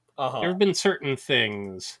 There have been certain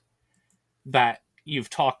things that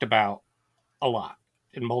you've talked about a lot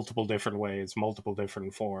in multiple different ways, multiple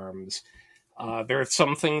different forms. There are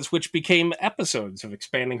some things which became episodes of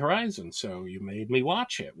Expanding Horizon, so you made me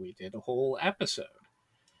watch it. We did a whole episode.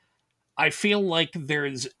 I feel like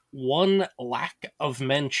there's one lack of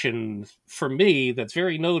mention for me that's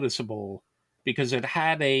very noticeable, because it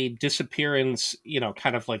had a disappearance,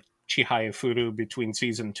 kind of like Chihaya Furu between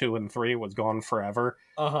season 2 and 3 was gone forever.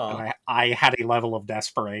 And I had a level of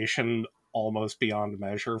desperation almost beyond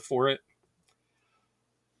measure for it.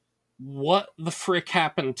 What the frick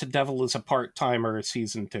happened to Devil is a Part-Timer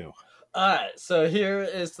season 2? Alright, so here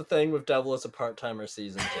is the thing with Devil is a Part-Timer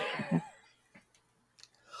season 2.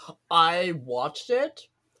 I watched it.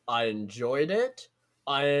 I enjoyed it.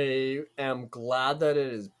 I am glad that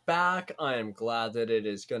it is back. I am glad that it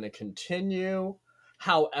is going to continue.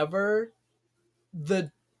 However,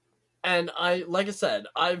 like I said,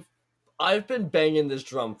 I've been banging this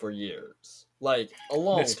drum for years, like a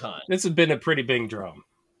long time. This has been a pretty big drum.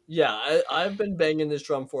 Yeah, I've been banging this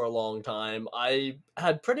drum for a long time. I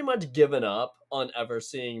had pretty much given up on ever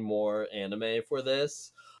seeing more anime for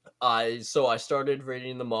this. So I started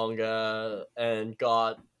reading the manga and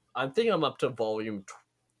I think I'm up to volume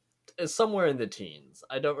somewhere in the teens.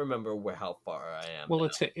 I don't remember how far I am. Well,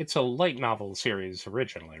 now. It's a light novel series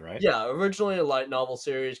originally, right? Yeah, originally a light novel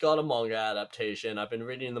series, got a manga adaptation. I've been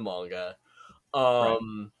reading the manga. Right.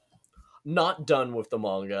 Not done with the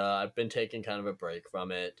manga. I've been taking kind of a break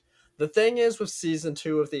from it. The thing is, with season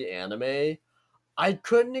 2 of the anime, I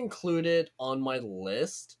couldn't include it on my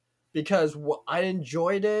list because I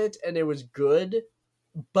enjoyed it and it was good,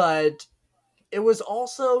 but it was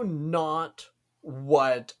also not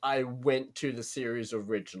what I went to the series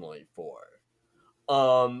originally for.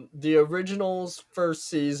 The original's first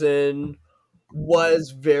season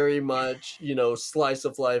was very much, slice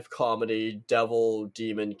of life comedy, devil,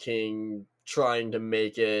 demon king, trying to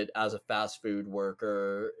make it as a fast food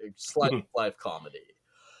worker, slice of life comedy.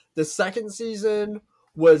 The second season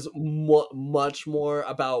was much more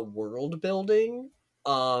about world building.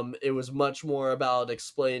 It was much more about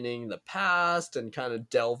explaining the past and kind of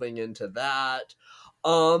delving into that.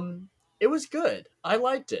 It was good. I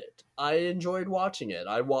liked it. I enjoyed watching it.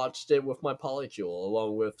 I watched it with my polycule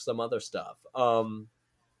along with some other stuff.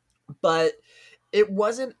 But it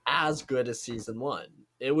wasn't as good as season 1.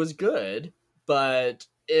 It was good, but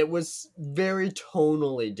it was very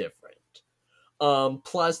tonally different.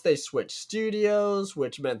 Plus they switched studios,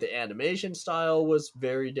 which meant the animation style was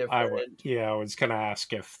very different. I was gonna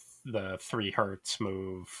ask if the 3 Hertz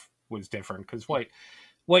move was different, because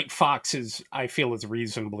White Fox is, I feel, is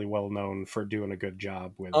reasonably well known for doing a good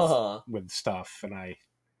job with stuff, and I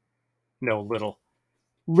know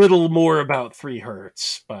little more about 3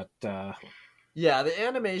 Hertz, but yeah, the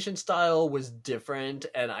animation style was different,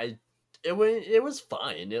 and it was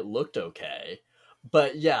fine. It looked okay,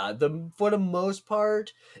 but yeah, for the most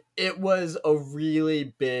part, it was a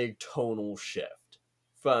really big tonal shift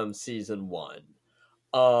from season 1.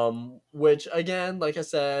 Which again, like I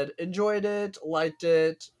said, enjoyed it, liked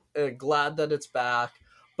it, glad that it's back,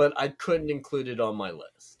 but I couldn't include it on my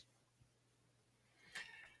list.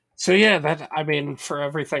 So yeah, for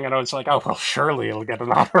everything, and I was like, oh well, surely it'll get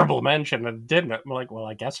an honorable mention, and it didn't. I'm like, well,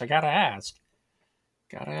 I guess I gotta ask.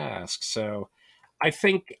 So, I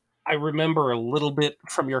think I remember a little bit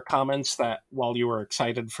from your comments that while you were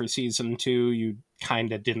excited for season 2, you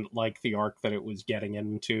kind of didn't like the arc that it was getting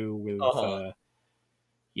into with,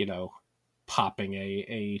 popping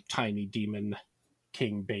a tiny demon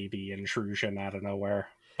king baby intrusion out of nowhere.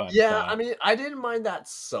 But, yeah, I didn't mind that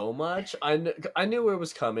so much. I knew it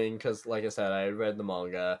was coming because, like I said, I had read the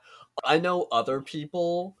manga. I know other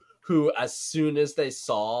people who, as soon as they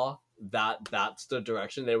saw that's the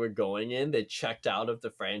direction they were going in, they checked out of the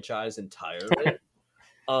franchise entirely.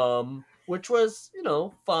 Which was,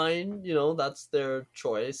 fine. That's their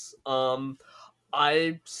choice.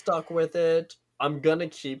 I stuck with it. I'm gonna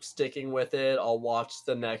keep sticking with it. I'll watch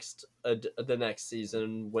the next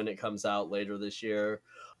season when it comes out later this year.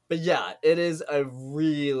 But yeah, it is a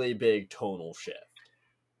really big tonal shift.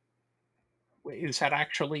 Wait, is that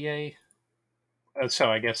actually so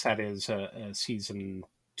I guess that is a season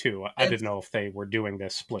 2. I didn't know if they were doing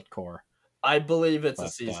this split core. I believe it's a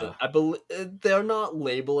season. I believe they're not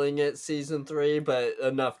labeling it season 3, but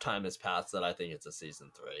enough time has passed that I think it's a season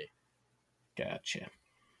 3. Gotcha.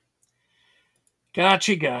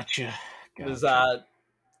 Is that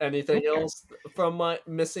anything else from my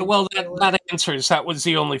missing? Well, that answers. That was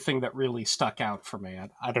the only thing that really stuck out for me.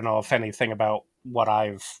 I don't know if anything about what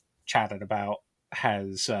I've chatted about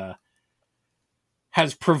has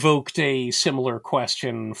provoked a similar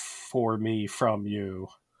question for me from you.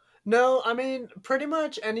 No, pretty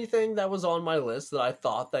much anything that was on my list that I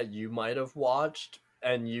thought that you might have watched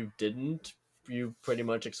and you didn't, you pretty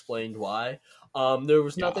much explained why. There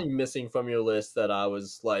was nothing missing from your list that I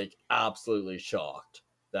was like absolutely shocked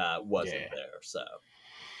that wasn't there. So,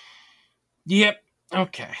 yep.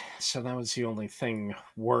 Okay, so that was the only thing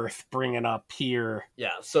worth bringing up here.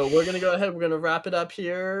 Yeah, so we're going to go ahead. We're going to wrap it up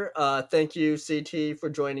here. Thank you, CT, for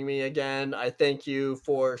joining me again. I thank you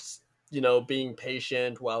for, being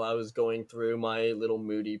patient while I was going through my little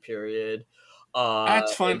moody period.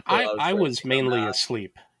 That's fine. I was mainly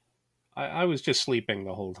asleep. I was just sleeping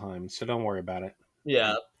the whole time, so don't worry about it.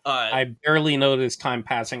 Yeah. I barely noticed time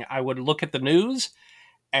passing. I would look at the news,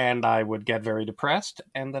 and I would get very depressed,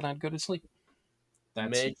 and then I'd go to sleep.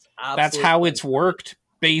 That's how it's worked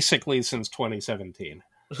basically since 2017.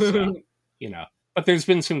 So, but there's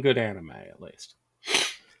been some good anime at least.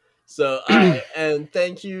 So, and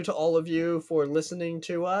thank you to all of you for listening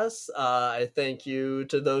to us. I thank you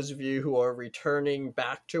to those of you who are returning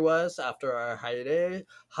back to us after our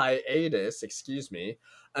hiatus, excuse me.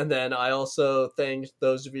 And then I also thank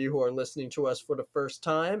those of you who are listening to us for the first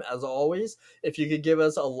time. As always, if you could give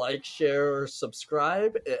us a like, share, or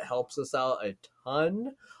subscribe, it helps us out a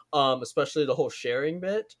ton, especially the whole sharing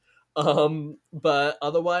bit. But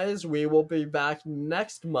otherwise, we will be back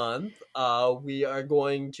next month. We are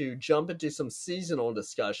going to jump into some seasonal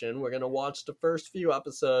discussion. We're going to watch the first few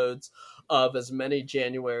episodes of as many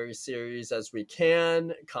January series as we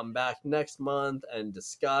can, come back next month and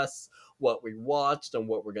discuss what we watched and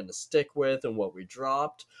what we're going to stick with and what we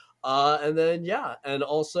dropped. And then, and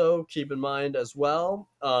also keep in mind as well,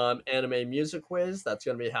 anime music quiz, that's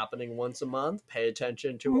going to be happening once a month. Pay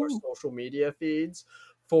attention to our social media feeds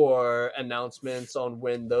for announcements on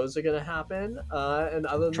when those are going to happen. And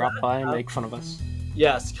other than drop by and make fun of us.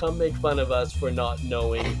 Yes, come make fun of us for not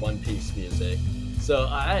knowing One Piece music. So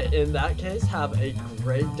in that case, have a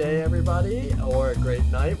great day, everybody, or a great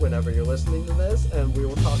night whenever you're listening to this, and we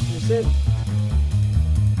will talk to you soon.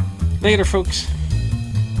 Later, folks.